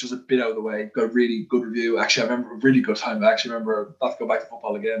venue. It's just a bit out of the way. Got a really good review. Actually, I remember a really good time. I actually remember, not to go back to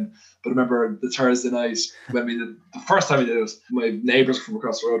football again, but I remember the Thursday night when we did, the first time we did it, my neighbours from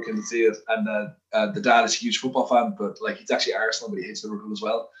across the road came to see it. And the dad is a huge football fan, but like he's actually Arsenal, but he hates Liverpool as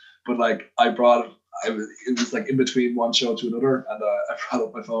well. But like I brought it. It was like in between one show to another, and I brought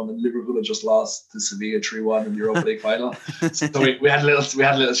up my phone, and Liverpool had just lost to Sevilla 3-1 in the Europa League final. So we had a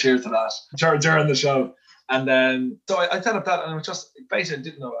little cheer to that during the show, and then so I set up that, and I was just basically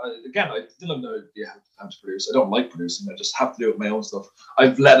didn't know. I didn't have no idea how to produce. I don't like producing. I just have to do it with my own stuff.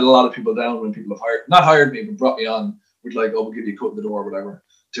 I've let a lot of people down when people have not hired me, but brought me on with like, oh, we'll give you a cut in the door or whatever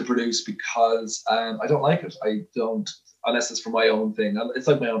to produce, because I don't like it. I don't, unless it's for my own thing. It's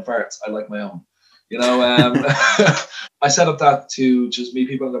like my own farts. I like my own. You know, I set up that to just meet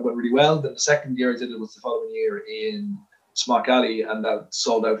people, and that went really well. Then the second year I did it was the following year in Smock Alley, and that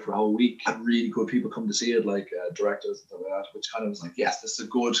sold out for a whole week. Had really good people come to see it, like directors and stuff like that, which kind of was like, yes, this is a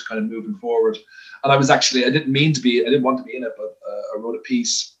good kind of moving forward. And I didn't want to be in it, but I wrote a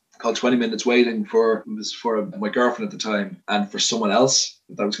piece called 20 Minutes Waiting for my girlfriend at the time and for someone else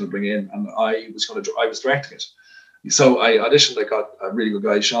that I was going to bring in, and I was directing it. So I auditioned. I got a really good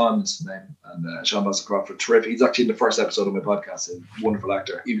guy, Sean is his name, and Sean Bassett Crawford, terrific. He's actually in the first episode of my podcast. He's a wonderful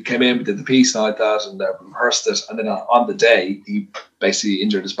actor. He came in, we did the piece and like that, and rehearsed it. And then on the day, he basically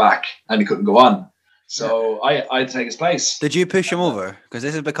injured his back and he couldn't go on. So I had to take his place. Did you push him over? Because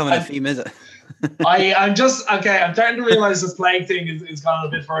this is becoming a theme, is it? I'm starting to realize this playing thing is gone a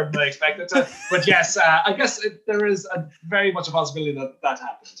bit further than I expected to. But yes, I guess there is very much a possibility that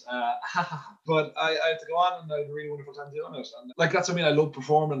happened. But I had to go on, and I had a really wonderful time doing it. And like that's what I mean. I love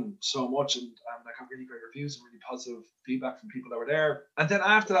performing so much, and I got really great reviews and really positive feedback from people that were there. And then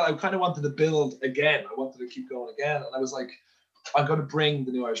after that, I kind of wanted to build again. I wanted to keep going again, and I was like, I'm going to bring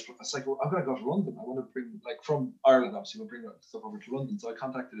the New Irish. It's like, well, I'm going to go to London. I want to bring, like, from Ireland, obviously, we'll bring stuff over to London. So I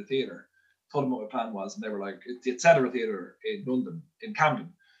contacted a theatre, told them what my plan was, and they were like, it's the Etc. Theatre in London, in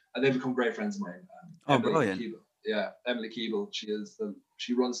Camden, and they've become great friends of mine. Brilliant. Emily Keeble.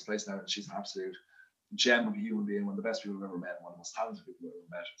 She runs the place now, and she's an absolute gem of a human being, one of the best people I've ever met, one of the most talented people I've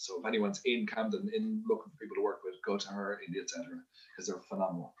ever met. So if anyone's in Camden, looking for people to work with, go to her in the Etc. because they're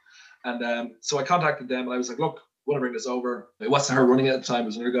phenomenal. And so I contacted them, and I was like, look, want to bring this over. It wasn't her running it at the time. It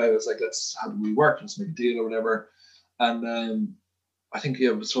was another guy. I was like, how do we work? Let's make a deal or whatever. And I think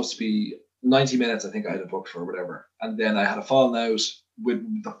it was supposed to be 90 minutes. I think I had it booked for whatever. And then I had a falling out with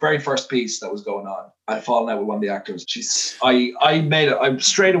the very first piece that was going on. I had fallen out with one of the actors. I made it. I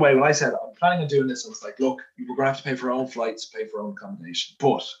straight away when I said I'm planning on doing this, I was like, look, we're gonna have to pay for our own flights, pay for our own accommodation.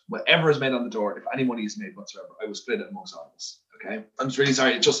 But whatever is made on the door, if any money is made whatsoever, I will split it amongst all of us. Okay, I'm just really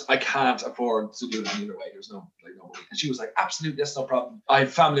sorry. I can't afford to do it any other way. There's no money. And she was like, absolutely, that's no problem. I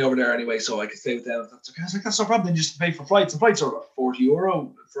have family over there anyway, so I could stay with them. That's okay. I was like, that's no problem. Then you just pay for flights. And flights are about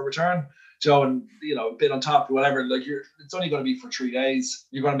 €40 for return. So, and a bit on top, whatever. Like it's only going to be for 3 days.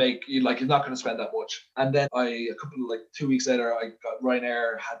 You're going to make you're not going to spend that much. And then 2 weeks later, I got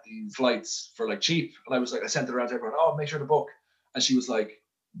Ryanair had these flights for cheap, and I was like, I sent it around to everyone. Oh, make sure to book. And she was like,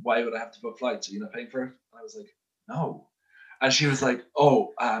 why would I have to book flights? Are you not paying for it? And I was like, no. And she was like,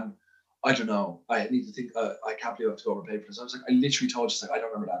 oh, I don't know. I need to think. I can't believe I have to go over and pay for this. I was like, I literally told you. Like, I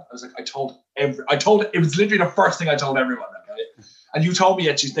don't remember that. I was like, I told it was literally the first thing I told everyone. Okay? And you told me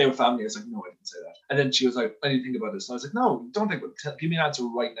that you stay with family. I was like, no, I didn't say that. And then she was like, I need to think about this. And I was like, no, don't think about it. Give me an answer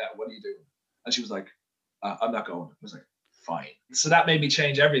right now. What are you doing? And she was like, I'm not going. I was like, fine. So that made me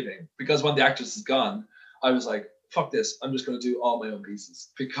change everything, because when the actress is gone, I was like, fuck this. I'm just going to do all my own pieces,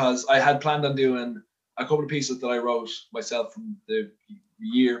 because I had planned on doing a couple of pieces that I wrote myself from the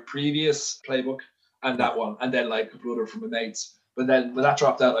year previous playbook, and that one, and then a couple other from my mates. But then when that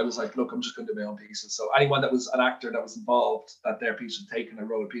dropped out, I was like, look, I'm just going to do my own pieces. So anyone that was an actor that was involved, that their piece was taken, I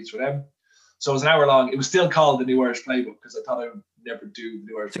wrote a piece for them. So it was an hour long. It was still called the New Irish Playbook, because I thought I would never do the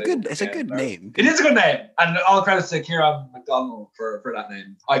New Irish Playbook. It's a good name. It is a good name. And all credits to Kieran McDonald for that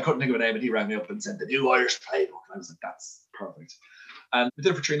name. I couldn't think of a name, and he rang me up and said the New Irish Playbook. And I was like, that's perfect. And we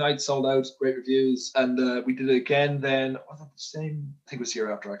did it for 3 nights, sold out, great reviews. And we did it again then, was that the same? I think it was the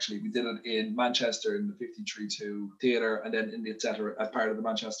year after, actually. We did it in Manchester in the 53-2 Theatre, and then in the Etc. as part of the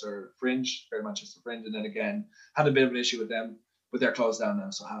Manchester Fringe, and then again, had a bit of an issue with them, but they're closed down now,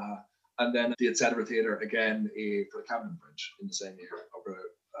 so haha. And then the Etc. Theatre again for the Camden Fringe in the same year, over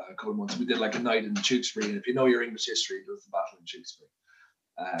a couple of months. We did a night in Tewkesbury, and if you know your English history, there was the battle in Tewkesbury.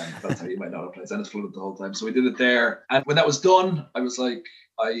 That's how you might know the place, and it's flooded the whole time. So we did it there, and when that was done, I was like,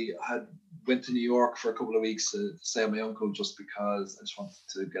 I had went to New York for a couple of weeks to stay with my uncle, just because I just wanted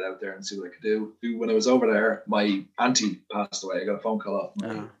to get out there and see what I could do. When I was over there, my auntie passed away. I got a phone call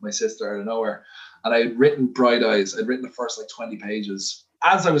off my sister out of nowhere, and I had written Bright Eyes. I'd written the first like 20 pages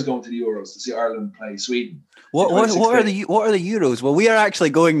as I was going to the Euros to see Ireland play Sweden. What are the Euros? Well, we are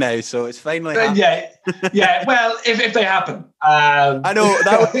actually going now, so it's finally happened. Yeah. Well, if they happen, I know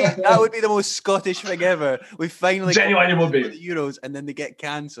that would be the most Scottish thing ever. We finally genuinely would be the Euros, and then they get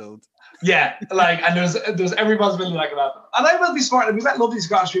cancelled. Yeah, and there's every possibility that could happen. And I will be smart. And we met lovely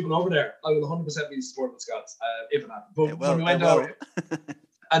Scottish people over there. I will 100% be supporting the Scots if it happens. But when we went over,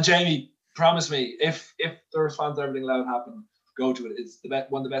 and Jamie promised me if there's fans and everything allowed happen, go to it. It's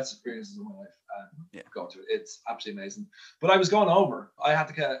one of the best experiences of my life. Go to it. It's absolutely amazing. But I was going over. I had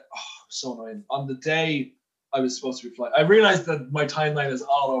to get so annoying on the day I was supposed to be flying. I realized that my timeline is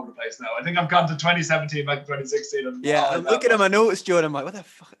all over the place now. I think I've gone to 2017 back to 2016. And I'm looking at my notes, Joe, and I'm like, what the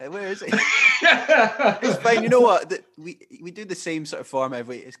fuck? Where is it? It's fine. You know what? We do the same sort of form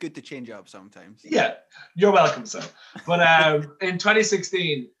every week. It's good to change it up sometimes. Yeah, you're welcome, sir. But in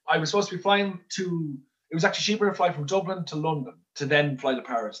 2016, I was supposed to be flying to... It was actually cheaper to fly from Dublin to London to then fly to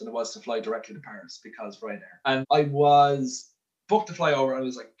Paris than it was to fly directly to Paris because Ryanair. And I was booked to fly over, and I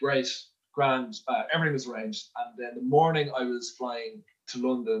was like, great. Grand, everything was arranged, and then the morning I was flying to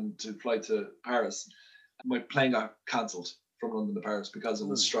London to fly to Paris, my plane got cancelled from London to Paris because of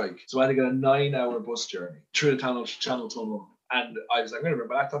the strike. So I had to get a 9-hour bus journey through the Channel Tunnel, and I was like, I'm going to bring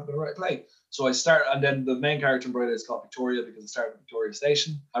my laptop and write a play. So I start, and then the main character in Bright Eyes is called Victoria because it started at Victoria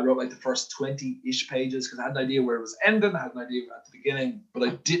Station. I wrote like the first 20-ish pages because I had an idea where it was ending. I had an idea at the beginning, but I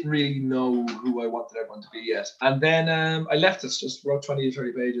didn't really know who I wanted everyone to be yet. And then I left it, just wrote 20 or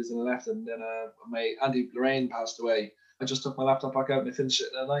 30 pages and I left it. And then my auntie Lorraine passed away. I just took my laptop back out and I finished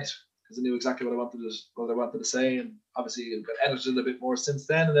it in a night because I knew exactly what I wanted to say. And obviously it got edited a bit more since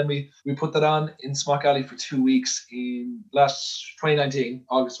then. And then we put that on in Smock Alley for 2 weeks in August 2019.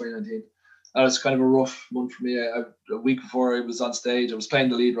 That was kind of a rough month for me. A week before I was on stage, I was playing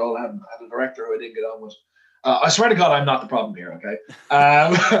the lead role. I had a director who I didn't get on with. I swear to God, I'm not the problem here, okay?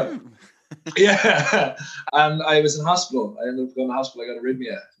 Yeah. And I was in hospital. I ended up going to hospital. I got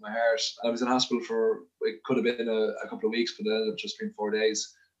arrhythmia in my heart. And I was in hospital for, it could have been a couple of weeks, but it ended up just being 4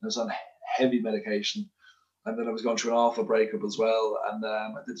 days. I was on heavy medication. And then I was going through an awful breakup as well. And I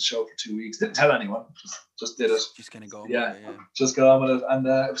did the show for 2 weeks. Didn't tell anyone. Just did it. Just kind of go on with it, just got on with it. And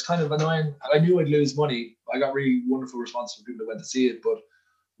it was kind of annoying. I knew I'd lose money. I got really wonderful response from people that went to see it. But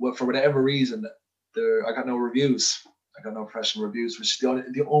for whatever reason, I got no reviews. I got no professional reviews, which is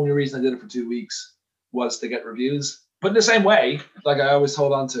the only reason I did it for 2 weeks was to get reviews. But in the same way, like I always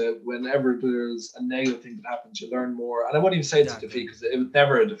hold on to, whenever there's a negative thing that happens, you learn more. And I wouldn't even say it's a defeat because it was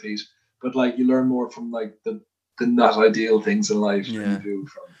never a defeat. But like you learn more from like the not ideal things in life than you do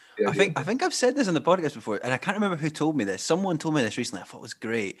from the ideal. I think I've said this on the podcast before, and I can't remember who told me this. Someone told me this recently. I thought it was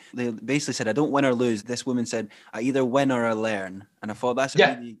great. They basically said, I don't win or lose. This woman said, I either win or I learn. And I thought that's a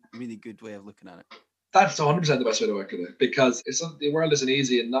really, really good way of looking at it. That's 100% the best way to work at it, because the world isn't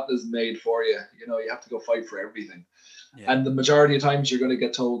easy and nothing is made for you. You know, you have to go fight for everything. Yeah. And the majority of times you're going to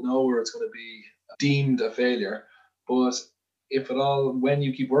get told no, or it's going to be deemed a failure. But when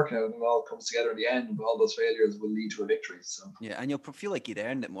you keep working at it, it all comes together in the end, all those failures will lead to a victory. So yeah, and you'll feel like you'd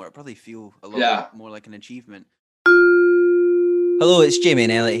earned it more. It'll probably feel a lot more like an achievement. Hello, it's Jamie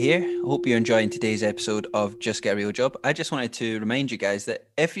and Elliot here. I hope you're enjoying today's episode of Just Get a Real Job. I just wanted to remind you guys that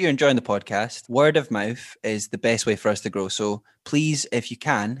if you're enjoying the podcast, word of mouth is the best way for us to grow. So please, if you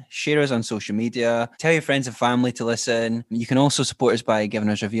can, share us on social media, tell your friends and family to listen. You can also support us by giving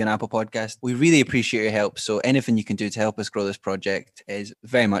us a review on Apple Podcast. We really appreciate your help. So anything you can do to help us grow this project is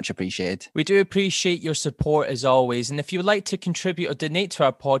very much appreciated. We do appreciate your support as always. And if you would like to contribute or donate to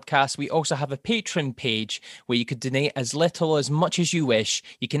our podcast, we also have a Patreon page where you could donate as little or as much as you wish.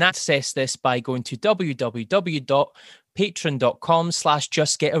 You can access this by going to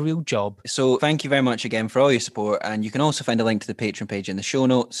patreon.com/justgetarealjob. So thank you very much again for all your support, and you can also find a link to the Patreon page in the show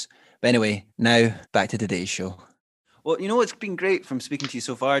notes. But anyway, now back to today's show. Well, you know what's been great from speaking to you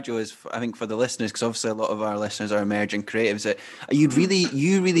so far, Joe, is I think for the listeners, because obviously a lot of our listeners are emerging creatives, that you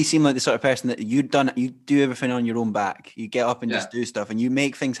really seem like the sort of person that you do everything on your own back. You get up and just do stuff, and you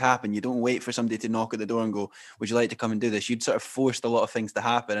make things happen. You don't wait for somebody to knock at the door and go, "Would you like to come and do this?" You'd sort of forced a lot of things to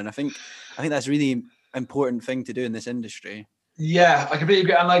happen, and I think that's a really important thing to do in this industry. Yeah, I completely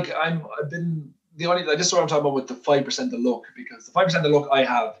agree. And like this is what I'm talking about with the 5% of luck, because the 5% of luck I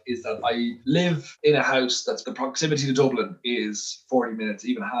have is that I live in a house that's the proximity to Dublin is 40 minutes,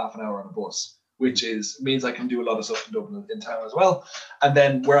 even half an hour on a bus, which means I can do a lot of stuff in Dublin in town as well. And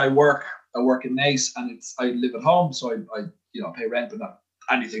then where I work in Naas, and I live at home, so I pay rent, but not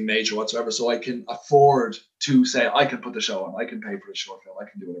anything major whatsoever. So I can afford to say I can put the show on, I can pay for the short film, I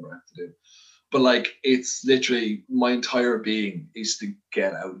can do whatever I have to do. But like, it's literally my entire being is to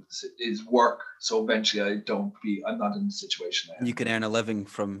get out, is work. So eventually I'm not in the situation. You can earn a living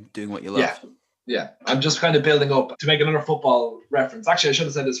from doing what you love. Yeah. I'm just kind of building up. To make another football reference, actually, I should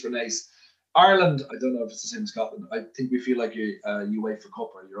have said this for Naas. Ireland, I don't know if it's the same as Scotland. I think we feel like a UEFA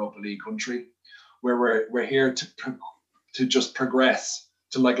Cup or Europa League country, where we're here to just progress,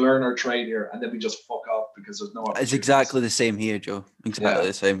 to like learn our trade here, and then we just fuck off because there's no opportunities. It's exactly the same here, Joe. Exactly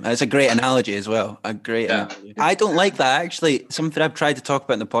the same. It's a great analogy as well. Analogy. I don't like that, actually. Something I've tried to talk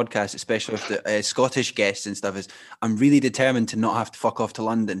about in the podcast, especially with the Scottish guests and stuff, is I'm really determined to not have to fuck off to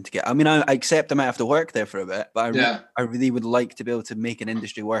London to get. I mean, I accept I might have to work there for a bit, but I really would like to be able to make an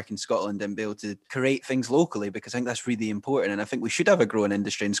industry work in Scotland and be able to create things locally, because I think that's really important. And I think we should have a growing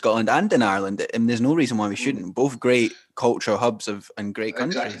industry in Scotland and in Ireland. And there's no reason why we shouldn't. Both great cultural hubs and great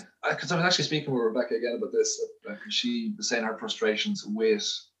countries. Exactly. Because I was actually speaking with Rebecca again about this. She was saying her frustrations with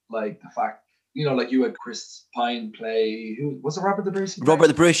like the fact, like you had Chris Pine play. Who was it? Robert the Bruce? Robert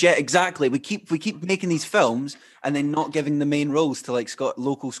the Bruce, yeah, exactly. We keep making these films and then not giving the main roles to like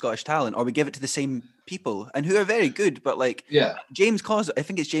local Scottish talent, or we give it to the same people and who are very good, but like James Cosgrove, I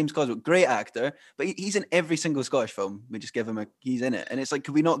think it's James Cosgrove, great actor, but he's in every single Scottish film. We just give him he's in it, and it's like,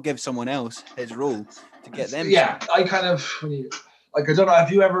 could we not give someone else his role to get them? Yeah, I kind of I don't know.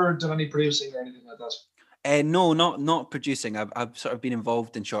 Have you ever done any producing or anything like that? No, not producing. I've sort of been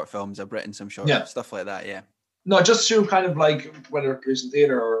involved in short films. I've written some short stuff like that. Yeah. No, just through kind of like whether producing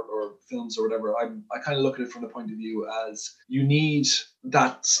theatre or films or whatever. I kind of look at it from the point of view as you need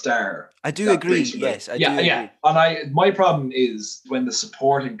that star. I do agree. Yes, I do agree. And my problem is when the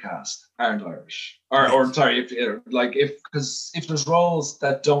supporting cast aren't Irish, or sorry, if there's roles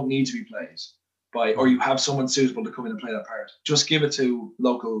that don't need to be played by, or you have someone suitable to come in and play that part, just give it to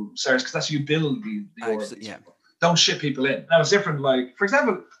local stars, because that's how you build the Don't ship people in. Now it's different. Like, for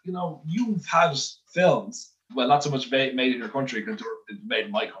example, you've had films, well, not so much made in your country, because it's made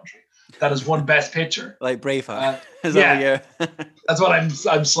in my country, that has won Best Picture, like Braveheart. That's what I'm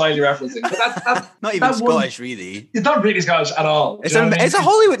slightly referencing. But that's not even Scottish, really. It's not really Scottish at all. It's a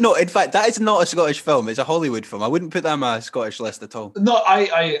Hollywood. No, in fact, that is not a Scottish film. It's a Hollywood film. I wouldn't put that on my Scottish list at all. No,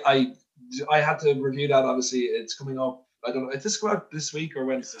 I had to review that. Obviously, it's coming up. I don't know. Is this going out this week or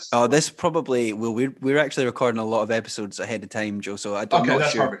when is this? Oh, this probably will. We're actually recording a lot of episodes ahead of time, Joe. So I don't know. Okay,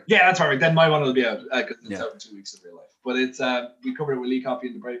 that's perfect. Yeah, that's perfect. Then my one will be out because it's out in 2 weeks in real life. But it's we covered it with Lee Copy,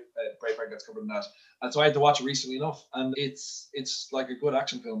 and the Braveheart gets covered in that. And so I had to watch it recently enough, and it's like a good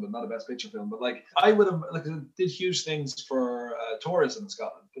action film, but not a Best Picture film. But like, I would have it did huge things for tourism in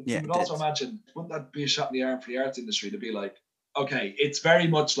Scotland. But you would also imagine, wouldn't that be a shot in the arm for the arts industry to be like, okay, it's very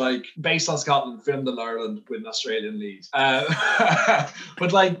much like based on Scotland, filmed in Ireland with an Australian lead.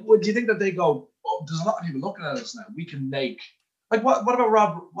 But like, do you think that they go, oh, there's a lot of people looking at us now, we can make, like, what about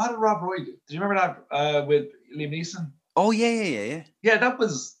Rob? What did Rob Roy do? Do you remember that with Liam Neeson? Oh, yeah. Yeah, that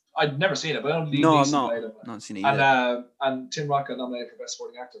was, I'd never seen it, but I know Liam Neeson played him. Not seen it either. And Tim Roth got nominated for Best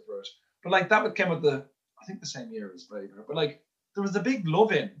Supporting Actor for it. But like, that came out I think the same year as Braveheart. But like, there was a big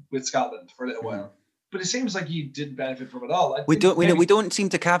love in with Scotland for a little while. But it seems like you didn't benefit from it all. We don't seem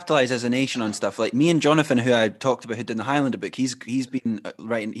to capitalize as a nation on stuff. Like me and Jonathan, who I talked about, who did the Highlander book, he's been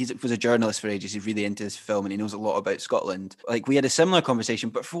writing. He was a journalist for ages. He's really into this film and he knows a lot about Scotland. Like we had a similar conversation,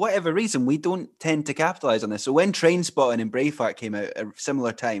 but for whatever reason, we don't tend to capitalize on this. So when Trainspotting and Braveheart came out at a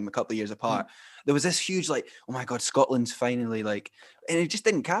similar time, a couple of years apart, there was this huge like, oh my God, Scotland's finally like, and it just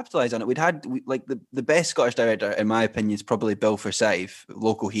didn't capitalize on it. The best Scottish director, in my opinion, is probably Bill Forsyth,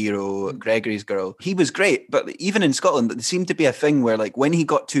 local hero, Gregory's Girl. He was great, but even in Scotland, there seemed to be a thing where like when he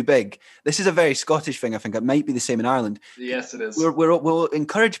got too big, this is a very Scottish thing. I think it might be the same in Ireland. Yes, it is. We'll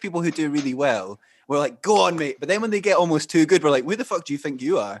encourage people who do really well. We're like, go on, mate. But then when they get almost too good, we're like, who the fuck do you think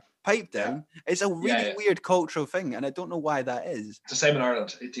you are? Pipe down. Yeah. It's a really weird cultural thing, and I don't know why that is. It's the same in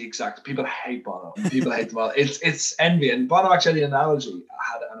Ireland. It's the exact. People hate Bono. People hate Bono. It's envy. And Bono actually had an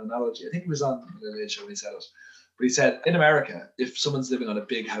analogy. I think he was on the Late Show when he said it. But he said, in America, if someone's living on a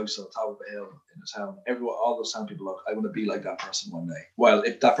big house on top of a hill in a town, all those town people look, I want to be like that person one day. Well,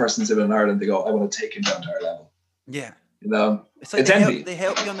 if that person's living in Ireland, they go, I want to take him down to our level. Yeah. It's like they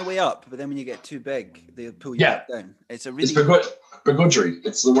help you on the way up, but then when you get too big, they pull you back down. It's bigotry.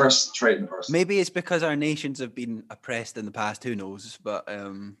 It's the worst trait in a person. Maybe it's because our nations have been oppressed in the past. Who knows? But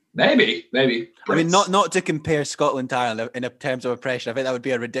Maybe. I mean, not to compare Scotland to Ireland in terms of oppression. I think that would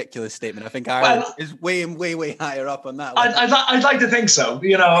be a ridiculous statement. I think Ireland is way higher up on that. I'd like to think so,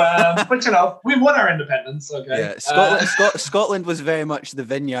 but we won our independence. Okay. Yeah, Scotland was very much the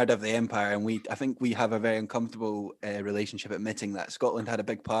vineyard of the empire, and I think we have a very uncomfortable relationship admitting that Scotland had a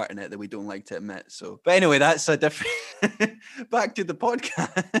big part in it that we don't like to admit. So, but anyway, that's a different. Back to the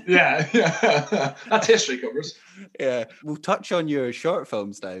podcast. Yeah, that's history covers. Yeah, we'll touch on your short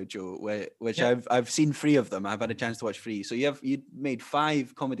films now, Joe, which I've seen 3 of them. I've had a chance to watch 3. So you made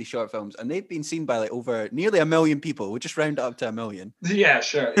 5 comedy short films, and they've been seen by like over nearly 1 million people. We'll just round it up to 1 million. Yeah,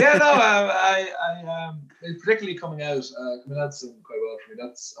 sure. Yeah, no, I particularly coming out some quite well for me.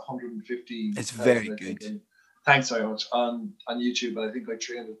 That's 150. It's very good. Thanks very much on YouTube, and I think like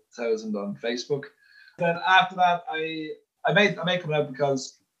 300,000 on Facebook. Then after that, I made coming out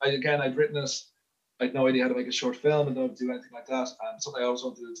because I'd written it. I had no idea how to make a short film and don't do anything like that. And something I always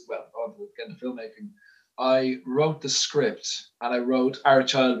wanted to do, I wanted to get into filmmaking. I wrote the script and I wrote Our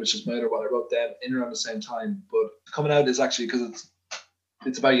Child, which is my other one. I wrote them in around the same time. But coming out is actually because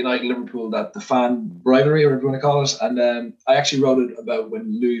it's about United Liverpool, that the fan rivalry, or whatever you want to call it. And I actually wrote it about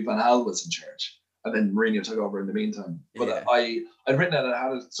when Louis van Gaal was in charge. And then Mourinho took over in the meantime. But I'd written it and I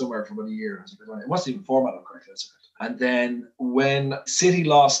had it somewhere for about a year. It wasn't even formatted correctly. And then when City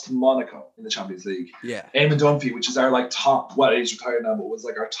lost to Monaco in the Champions League, Eamon Dunphy, which is our like top, he's retired now, but was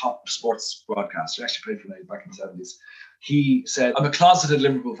like our top sports broadcaster. He actually played for United back in the 70s. He said, "I'm a closeted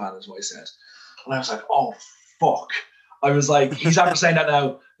Liverpool fan," is what he said. And I was like, oh, fuck. I was like, he's after saying that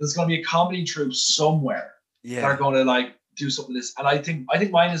now, there's going to be a comedy troupe somewhere that are going to like do something like this. And I think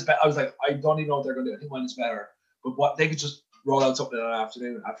mine is better. I was like, I don't even know what they're going to do. I think mine is better. But what they could just roll out something in an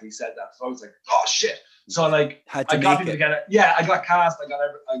afternoon after he said that. So I was like, oh, shit. So I got people together. Yeah, I got cast. I got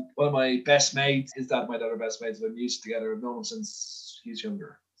one of my best mates. His dad, my dad are best mates. We've used together. I've known him since he's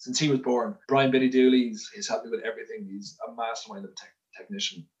younger, since he was born. Brian Biddy Dooley, he's helped me with everything. He's a mastermind of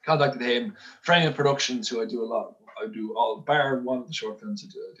technician. Contacted him. Frame Productions, who I do a lot. I do all bar one of the short films. I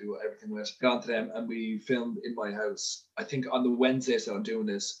do everything with. Gone to them and we filmed in my house. I think on the Wednesday that I'm doing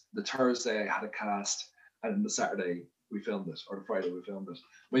this, the Thursday I had a cast, and the Saturday we filmed it, or the Friday we filmed it.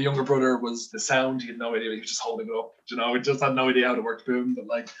 My younger brother was the sound. He had no idea. He was just holding it up. We just had no idea how to work the boom, but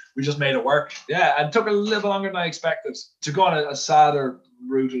like we just made it work. Yeah, and it took a little bit longer than I expected to go on a sadder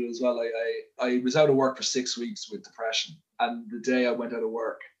route as well. I was out of work for 6 weeks with depression, and the day I went out of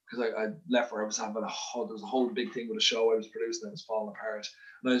work, because I left where I was having there was a whole big thing with a show I was producing that was falling apart,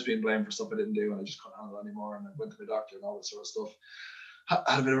 and I was being blamed for stuff I didn't do, and I just couldn't handle it anymore. And I went to the doctor and all this sort of stuff.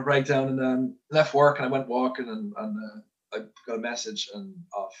 Had a bit of a breakdown, and left work, and I went walking, and I got a message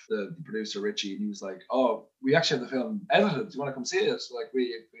off the producer Richie, and he was like, "Oh, we actually have the film edited. Do you want to come see it?" So like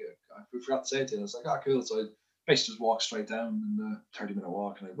we forgot to say it to you. I was like, "Oh, cool." So I basically just walked straight down in the 30-minute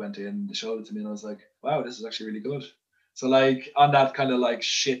walk, and I went in. They showed it to me, and I was like, "Wow, this is actually really good." So like on that kind of like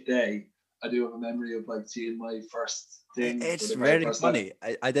shit day, I do have a memory of like seeing my first thing. It's very funny.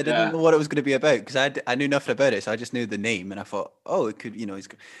 I didn't know what it was going to be about, because I knew nothing about it, so I just knew the name, and I thought, oh, it could,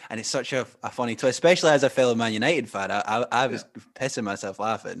 and it's such a funny twist, especially as a fellow Man United fan. I was pissing myself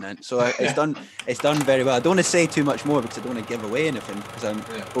laughing, and so it's done very well. I don't want to say too much more because I don't want to give away anything, because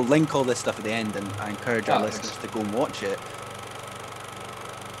we'll link all this stuff at the end, and I encourage our listeners to go and watch it.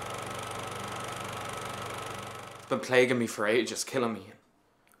 Been plaguing me for ages, killing me.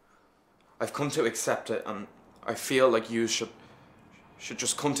 I've come to accept it, and I feel like you should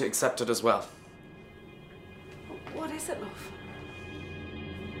just come to accept it as well. What is it, love?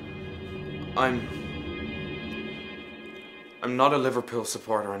 I'm not a Liverpool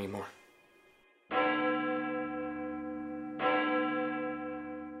supporter anymore.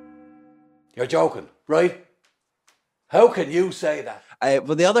 You're joking, right? How can you say that?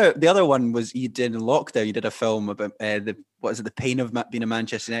 Well, the other one was you did in lockdown. You did a film about the pain of being a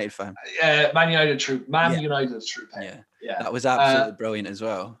Manchester United fan. Man United True Pain. Yeah, that was absolutely brilliant as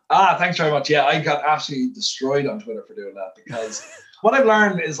well. Thanks very much. Yeah, I got absolutely destroyed on Twitter for doing that, because what I've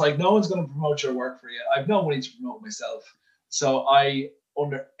learned is like no one's going to promote your work for you. I've no money to promote myself, so I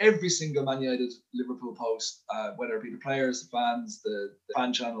under every single Man United Liverpool post, whether it be the players, the fans, the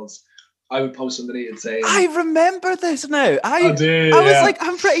fan channels, I would post somebody and say, I remember this now. I was like,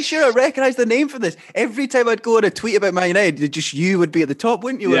 I'm pretty sure I recognise the name for this. Every time I'd go on a tweet about Man United, just you would be at the top,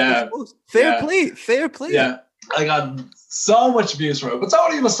 wouldn't you? Yeah. Fair play. Yeah. I got so much abuse from it. But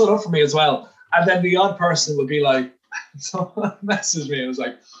somebody even stood up for me as well. And then the odd person would be like, someone messaged me and was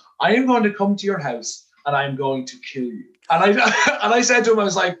like, I am going to come to your house and I'm going to kill you. And I said to him, I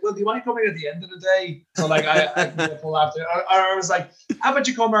was like, well, do you mind coming at the end of the day? So like I can get a full after. I was like, how about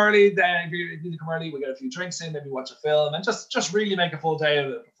you come early? Then if you come early, we get a few drinks in, maybe watch a film, and just really make a full day of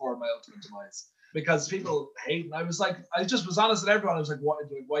it before my ultimate demise. Because people hate, and I was like, I just was honest with everyone. I was like, why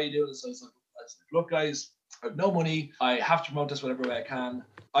are you doing this? I was like, look, guys, I have no money. I have to promote this whatever way I can.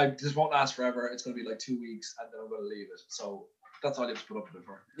 This won't last forever. It's going to be like 2 weeks, and then I'm going to leave it. So that's all you have to put up with it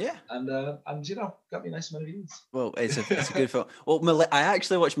for. Yeah. And got me a nice amount of views. Well, it's a good film. Well, I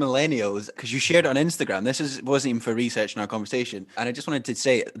actually watched Millennials because you shared it on Instagram. This wasn't even for research in our conversation. And I just wanted to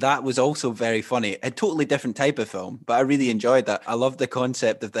say that was also very funny. A totally different type of film, but I really enjoyed that. I love the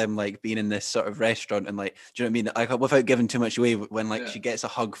concept of them like being in this sort of restaurant and like, do you know what I mean? Like without giving too much away, when like she gets a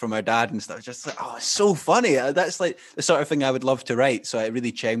hug from her dad and stuff, just like, oh, it's so funny. That's like the sort of thing I would love to write. So it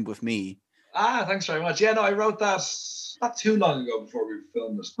really chimed with me. Thanks very much. Yeah, no, I wrote that not too long ago before we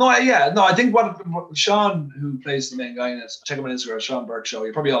filmed it. I think what Sean, who plays the main guy in it, check him on Instagram, Sean Burke Show.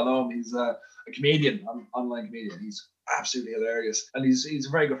 You probably all know him. He's a comedian, online comedian. He's absolutely hilarious, and he's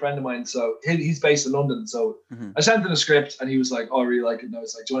a very good friend of mine. So he's based in London. So I sent him a script, and he was like, "Oh, I really like it." And I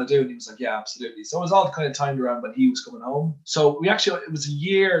was like, "Do you want to do it?" And he was like, "Yeah, absolutely." So it was all kind of timed around when he was coming home. So it was a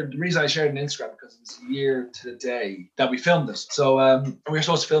year. The reason I shared it on Instagram because it was a year to the day that we filmed it. So we were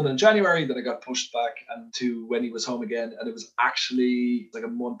supposed to film it in January, then it got pushed back and to when he was home again, and it was actually like a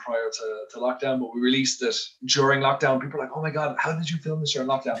month prior to lockdown. But we released it during lockdown. People were like, "Oh my god, how did you film this during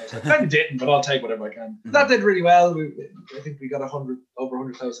lockdown?" I was like, "I didn't, but I'll take whatever I can." That did really well. I think we got over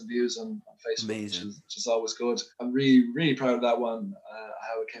 100,000 views on Facebook, which is always good. I'm really, really proud of that one,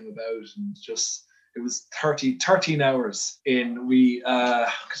 how it came about, and just it was 13 hours in.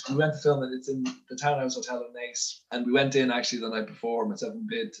 Because we went to film it. It's in the Townhouse Hotel in Naas, and we went in actually the night before myself and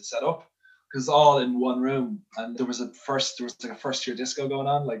Bid to set up, because all in one room, and there was like a first year disco going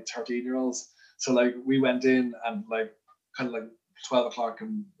on, like 13-year-olds. So like we went in and like kind of like 12 o'clock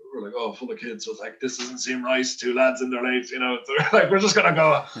and we're like, oh, full of kids. So it's like, this doesn't seem right. 2 lads in their late, So like, we're just going to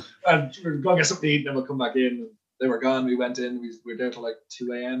go and we're going to get something to eat and then we'll come back in. And they were gone. We went in, we were there till like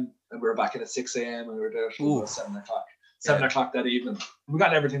 2 a.m. and we were back in at 6 a.m. and we were there till about 7 o'clock. 7 o'clock that evening. We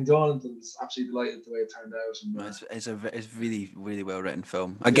got everything done and was absolutely delighted the way it turned out. And, it's really, really well written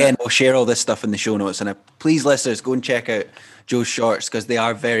film. Again, we'll share all this stuff in the show notes, and please, listeners, go and check out Joe's shorts because they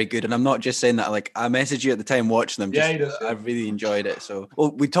are very good. And I'm not just saying that. Like I messaged you at the time watching them. I really enjoyed it. So,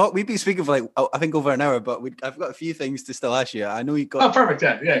 we've been speaking for like I think over an hour, but I've got a few things to still ask you. I know you got. Oh, perfect.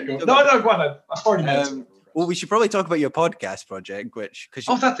 Yeah. Go. No, go on. 40 minutes. Well, we should probably talk about your podcast project,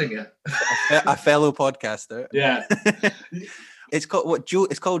 that thing, yeah. A fellow podcaster. Yeah. It's called what? Joe.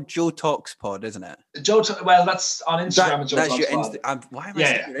 It's called Joe Talks Pod, isn't it? Well, that's on Instagram. That's your Instagram. Why am I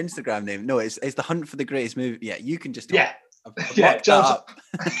saying your Instagram name? No, it's the Hunt for the Greatest Movie. Yeah, you can just. Joe.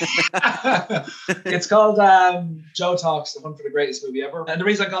 It's called Joe Talks, the Hunt for the Greatest Movie Ever. And the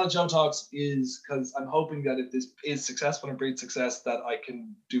reason I call it Joe Talks is because I'm hoping that if this is successful and breeds success, that I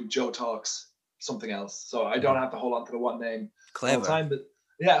can do Joe Talks something else, so I don't have to hold on to the one name Clever. all the time. But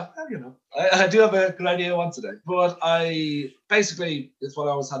yeah, I do have a good idea once a day. But basically it's what I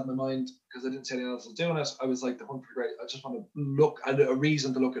always had in my mind because I didn't see anyone else was doing it. I was like, the Hunt for the Great. I just want to look at a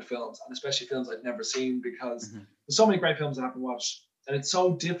reason to look at films, and especially films I've never seen, because there's so many great films I haven't watched. And it's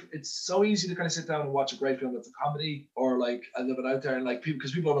so different. It's so easy to kind of sit down and watch a great film that's a comedy or like a little bit out there, and like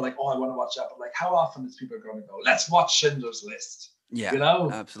because people are like, oh, I want to watch that, but like how often is people going to go, let's watch Schindler's List? Yeah,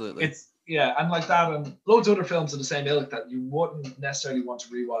 absolutely. And like that, and loads of other films of the same ilk that you wouldn't necessarily want to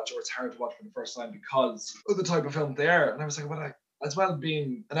rewatch, or it's hard to watch for the first time because of the type of film they are. And I was like, as well,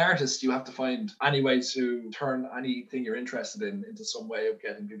 being an artist, you have to find any way to turn anything you're interested in into some way of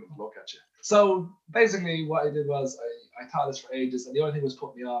getting people to look at you. So basically what I did was I taught this for ages, and the only thing that was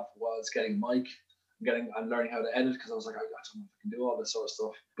putting me off was getting a mic and learning how to edit, because I was like, I don't know if I can do all this sort of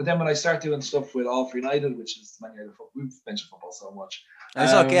stuff. But then when I start doing stuff with All For United, which is we've mentioned football so much.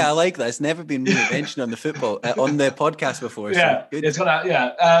 It's okay. I like that. It's never been really mentioned on the football on the podcast before. Yeah, so it's gonna.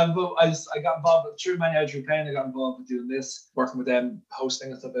 Yeah, but I got involved through Man United, through Payne. I got involved with doing this, working with them, hosting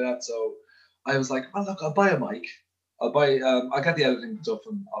and stuff like that. So I was like, well, look, I'll buy a mic. I'll get the editing stuff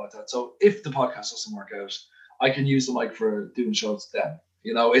and all of that. So if the podcast doesn't work out, I can use the mic for doing shows then.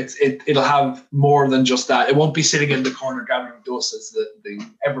 It'll have more than just that. It won't be sitting in the corner gathering dust as the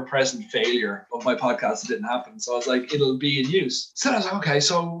ever-present failure of my podcast. It didn't happen. So I was like, it'll be in use. So I was like, okay.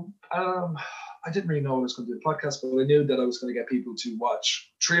 So I didn't really know I was going to do a podcast, but I knew that I was going to get people to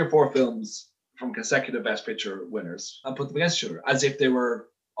watch 3 or 4 films from consecutive Best Picture winners and put them against each other as if they were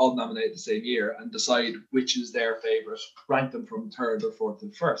all nominated the same year, and decide which is their favorite, rank them from 3rd or 4th to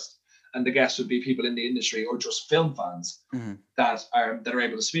 1st. and the guests would be people in the industry or just film fans that are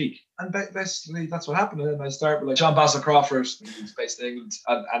able to speak. And basically that's what happened. And I started with like John Basil Crawford, who's based in England,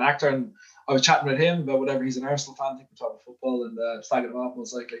 an actor, and I was chatting with him about whatever. He's an Arsenal fan, I think we're talking football, and slagging him off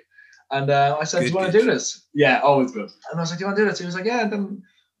most likely. And I said, do you want to do this? Yeah, always good. And I was like, do you want to do this? He was like, yeah. And then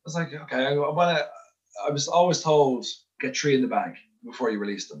I was like, okay, I was always told, get 3 in the bag before you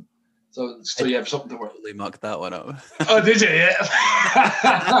release them. So you have something to work. Totally mucked that one up. Oh, did you? Yeah.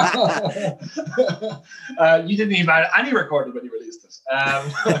 You didn't even have any recording when you released it.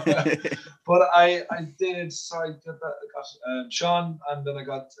 But I did. So I got Sean, and then I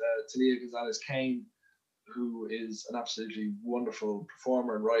got Talia Gonzalez-Kane, who is an absolutely wonderful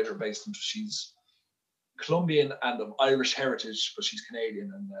performer and writer based in. She's Colombian and of Irish heritage, but she's Canadian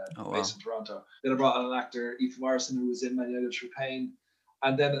and based in Toronto. Then I brought on an actor, Ethan Morrison, who was in Millennials Through Pain.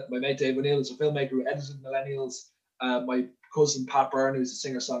 And then my mate Dave O'Neill is a filmmaker who edited Millennials. My cousin Pat Byrne, who's a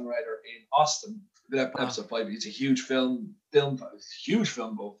singer-songwriter in Austin, episode 5. He's a huge film both.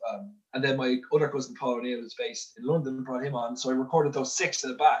 And then my other cousin Paul O'Neill is based in London and brought him on. So I recorded those 6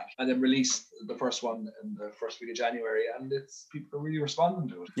 in a bag and then released the first one in the first week of January. And people are really responding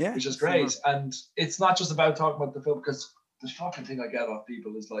to it, which is great. And it's not just about talking about the film, because the fucking thing I get off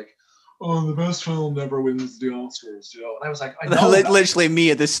people is like, oh, the best film never wins the Oscars, you know. And I was like, I know. Literally me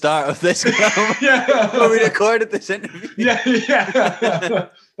at the start of this film. Yeah. When we recorded this interview. Yeah.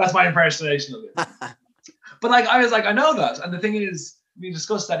 That's my impersonation of it. But like, I was like, I know that. And the thing is, we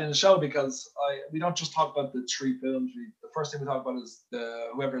discussed that in the show because we don't just talk about the 3 films. The first thing we talk about is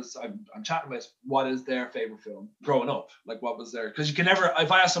whoever's I'm chatting with, what is their favorite film growing up? Like, what was their? Because you can never.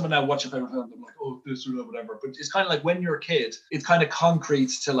 If I ask someone now, what's your favorite film? I'm like, oh, this or whatever. But it's kind of like when you're a kid, it's kind of concrete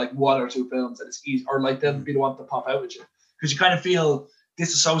to like 1 or 2 films that it's easy, or like they'll be the one to pop out with you because you kind of feel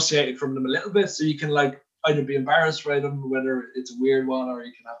disassociated from them a little bit, so you can like either be embarrassed by them, whether it's a weird one, or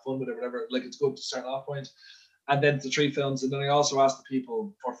you can have fun with it, whatever. Like, it's good to start off point. And then the 3 films. And then I also asked the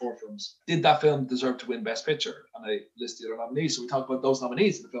people for 4 films, did that film deserve to win Best Picture? And I listed the other nominees. So we talked about those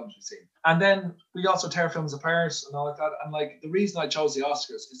nominees in the films we've seen. And then we also tear films apart and all like that. And like, the reason I chose the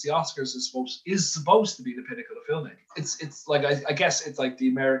Oscars is the Oscars is supposed to be the pinnacle of filmmaking. It's like, I guess it's like the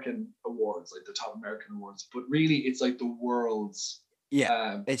American awards, like the top American awards. But really, it's like the world's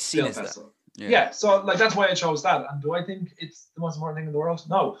it's seen as festival. that. Yeah, so like that's why I chose that. And do I think it's the most important thing in the world?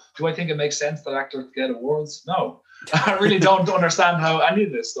 No. Do I think it makes sense that actors get awards? No. I really don't understand how any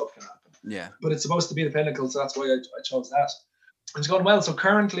of this stuff can happen. Yeah. But it's supposed to be the pinnacle, so that's why I chose that. It's going well. So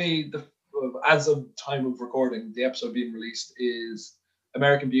currently, as of time of recording, the episode being released is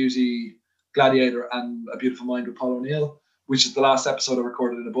American Beauty, Gladiator, and A Beautiful Mind with Paul O'Neill, which is the last episode I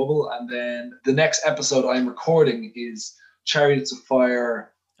recorded in a bubble. And then the next episode I'm recording is Chariots of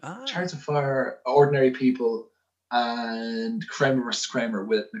Fire, Ordinary People, and Kramer vs. Kramer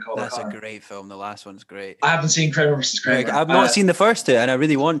with Nicole That's O'Connor. a great film. The last one's great. I haven't seen Kramer vs. Kramer. I've not seen the first 2, and I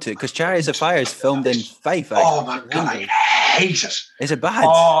really want to, because Chariots of Fire is filmed in Fife. Oh my God, I hate it. Is it bad?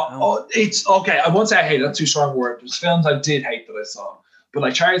 It's okay. I won't say I hate it. That's too strong a word. There's films I did hate that I saw. But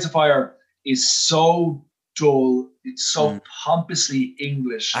like Chariots of Fire is so dull. It's so pompously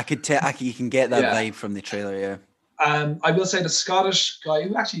English. I could tell. You can get that vibe from the trailer, yeah. I will say the Scottish guy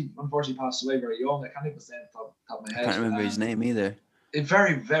who actually unfortunately passed away very young. I can't even say it off the top of my head. I can't remember his name either.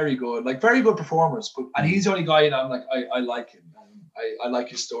 Very, very good. Like, very good performers. And he's the only guy, and I'm like, I like him. I like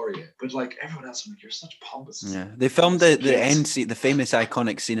his story. But like everyone else, I'm like, you're such pompous. Yeah, they filmed the end scene, the famous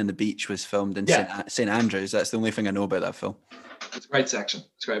iconic scene on the beach was filmed in St. Andrews. That's the only thing I know about that film. It's a great section.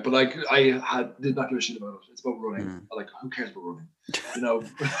 It's great. But like, I did not give a shit about it. It's about running. Like, who cares about running? You know.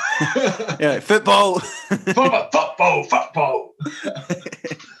 Yeah, football. football.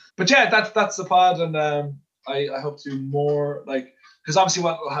 But yeah, that's the pod, and I hope to do more. Like, because obviously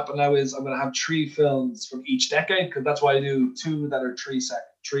what will happen now is I'm going to have 3 films from each decade, because that's why I do 2 that are 3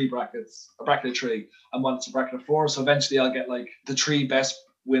 brackets, a bracket of 3, and one's a bracket of 4. So eventually I'll get like the 3 best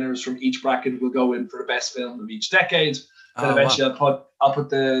winners from each bracket will go in for the best film of each decade. Then eventually I'll put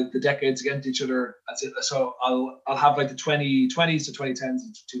the decades against each other. That's it. So I'll have like the 2020s to 2010s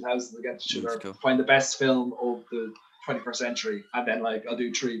and 2000s against each other. Cool. Find the best film of the 21st century, and then like I'll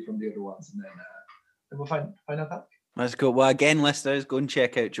do 3 from the other ones, and then we'll find out that. That's cool. Well, again, listeners, go and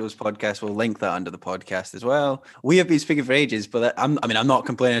check out Joe's podcast. We'll link that under the podcast as well. We have been speaking for ages, but I'm not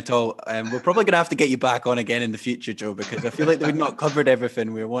complaining at all. We're probably going to have to get you back on again in the future, Joe, because I feel like we've not covered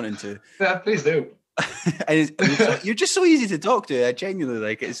everything we were wanting to. Yeah, please do. And you're just so easy to talk to. I genuinely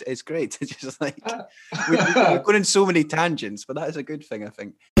like it's great. It's just like we're going in so many tangents, but that is a good thing, I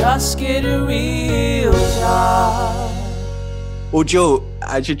think. Just get a real job. Well, Joe,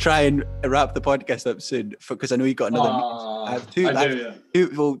 I should try and wrap the podcast up soon because I know you got another meeting. I have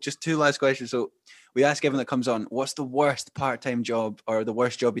just two last questions. So we ask everyone that comes on, what's the worst part-time job or the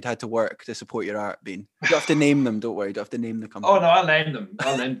worst job you'd had to work to support your art been? You don't have to name them, don't worry. You don't have to name the company. Oh, no, I'll name them.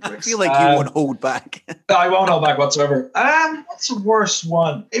 I feel like you won't hold back. I won't hold back whatsoever. What's the worst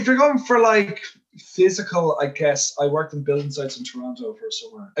one? If you're going for like physical, I guess, I worked in building sites in Toronto for a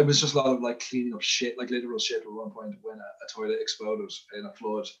summer. It was just a lot of like cleaning up shit, like literal shit at one point when a toilet exploded in a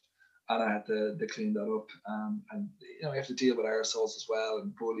flood. And I had to clean that up. And, you know, you have to deal with aerosols as well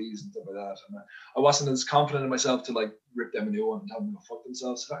and bullies and stuff like that. And I wasn't as confident in myself to, like, rip them a new one and tell them to fuck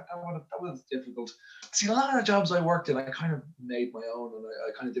themselves. So that was difficult. See, a lot of the jobs I worked in, I kind of made my own and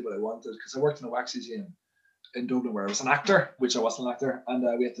I kind of did what I wanted because I worked in a wax museum in Dublin where I was an actor, which I wasn't an actor. And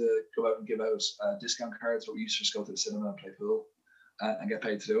we had to go out and give out discount cards, but we used to just go to the cinema and play pool. And get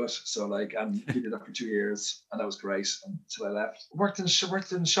paid to do it. So like, and we did that for 2 years, and that was great until I left. Worked in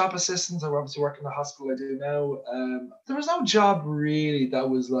shop assistants. I obviously work in the hospital I do now. There was no job really that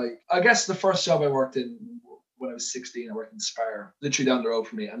was like, I guess the first job I worked in when I was 16, I worked in Spar, literally down the road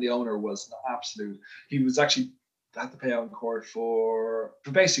from me, and the owner was an absolute. He was actually had to pay out in court for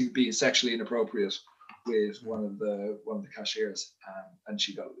basically being sexually inappropriate with one of the cashiers, and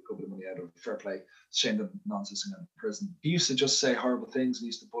she got a good bit of money out of it. Fair play. Shame that nonsense in prison. He used to just say horrible things and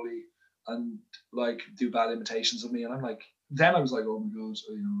used to bully and like do bad imitations of me. And I'm like, then I was like, oh my god,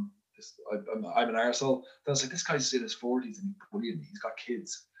 you know, I'm an arsehole. Then I was like, this guy's in his 40s and he's bullying me. He's got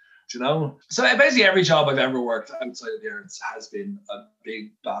kids. Do you know? So basically every job I've ever worked outside of the arts has been a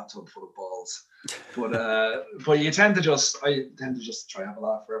big bathtub full of balls. But I tend to just try to have a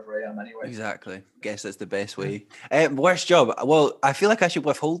laugh wherever I am anyway. Exactly. Guess that's the best way. Worst job. Well, I feel like I should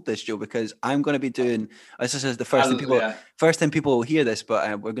withhold this, Joe, because I'm going to be doing. This is the first time people will hear this,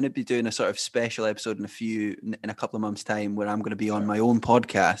 but we're going to be doing a sort of special episode in a couple of months' time where I'm going to be on my own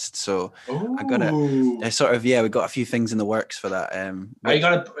podcast. So I'm gonna we got a few things in the works for that. Are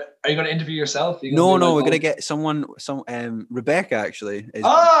you gonna interview yourself? No, we're gonna get some Rebecca actually.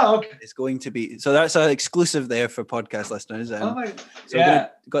 It's going to be. So that's an exclusive there for podcast listeners.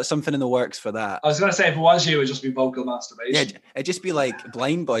 Got something in the works for that. I was going to say, if it was you, it would just be vocal masturbation. Yeah, it'd just be like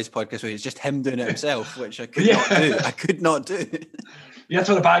Blind Boys podcast where it's just him doing it himself, which I could not do. I could not do. You have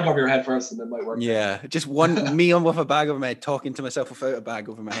to put a bag over your head first and then it might work. Yeah, just me on with a bag over my head, talking to myself without a bag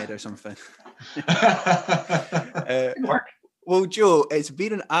over my head or something. Work. Well, Joe, it's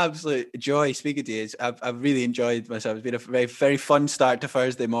been an absolute joy speaking to you. I've really enjoyed myself. It's been a very, very fun start to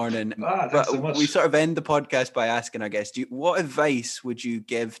Thursday morning. Thanks so much. We sort of end the podcast by asking our guests, what advice would you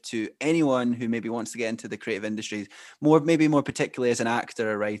give to anyone who maybe wants to get into the creative industries, maybe more particularly as an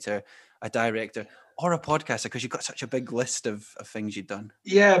actor, a writer, a director, or a podcaster, because you've got such a big list of things you've done?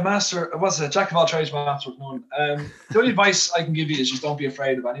 Yeah, jack of all trades, master of none. The only advice I can give you is just don't be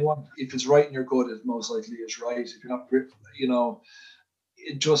afraid of anyone. If it's right and you're good, it most likely is right. If you're not,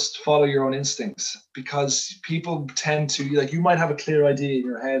 just follow your own instincts, because people tend to, like, you might have a clear idea in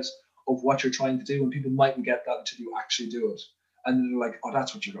your head of what you're trying to do, and people mightn't get that until you actually do it. And they're like, oh,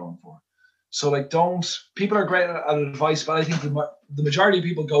 that's what you're going for. So, like, people are great at advice, but I think the majority of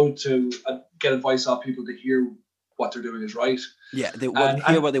people go to get advice off people to hear what they're doing is right. Yeah, they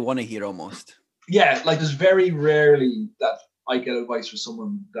hear what they want to hear almost. Yeah, like, there's very rarely that I get advice from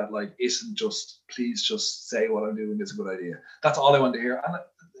someone that, like, isn't just, please just say what I'm doing is a good idea. That's all I want to hear. And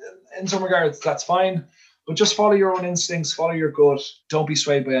in some regards, that's fine. But just follow your own instincts, follow your gut. Don't be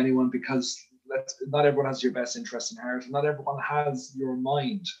swayed by anyone, because not everyone has your best interest in heart, and not everyone has your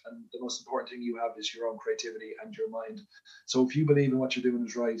mind. And the most important thing you have is your own creativity and your mind. So if you believe in what you're doing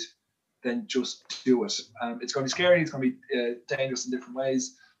is right, then just do it. It's going to be scary. It's going to be dangerous in different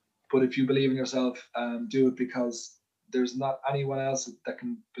ways. But if you believe in yourself, do it, because there's not anyone else that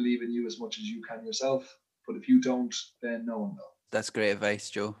can believe in you as much as you can yourself. But if you don't, then no one will. That's great advice,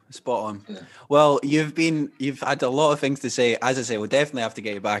 Joe. Spot on. Yeah. Well, you've had a lot of things to say. As I say, we'll definitely have to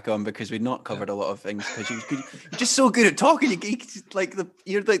get you back on, because we've not covered a lot of things, because you're just so good at talking. You've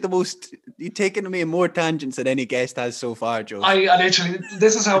taken me in more tangents than any guest has so far, Joe. I literally,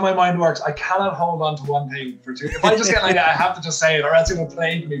 this is how my mind works. I cannot hold on to one thing for too. If I just get like that, I have to just say it, or else it will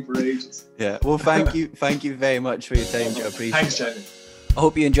plague me for ages. Yeah. Well, thank you very much for your time, Joe. I appreciate it. Thanks, Jamie. I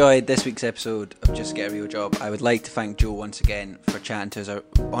hope you enjoyed this week's episode of Just Get a Real Job. I would like to thank Joe once again for chatting to us. I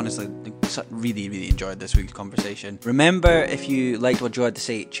honestly really, really enjoyed this week's conversation. Remember, if you liked what Joe had to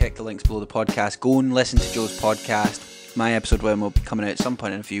say, check the links below the podcast. Go and listen to Joe's podcast. My episode will be coming out at some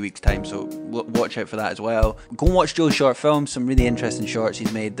point in a few weeks' time, so watch out for that as well. Go and watch Joe's short films, some really interesting shorts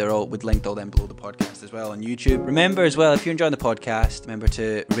he's made. We'd linked all them below the podcast as well on YouTube. Remember as well, if you're enjoying the podcast, remember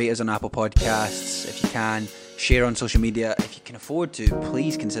to rate us on Apple Podcasts if you can. share on social media. If you can afford to,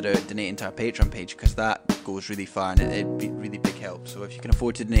 please consider donating to our Patreon page, because that goes really far and it'd be really big help. So if you can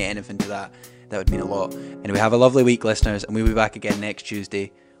afford to donate anything to that, that would mean a lot. Anyway, have a lovely week, listeners, and we'll be back again next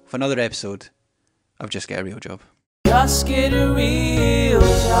Tuesday with another episode of Just Get a Real Job. Just get a real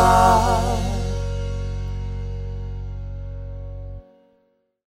job.